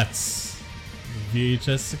 and that's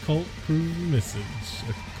VHS Occult Crew message.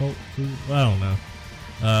 Occult Crew, I don't know.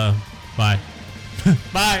 Bye.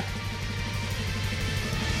 Bye.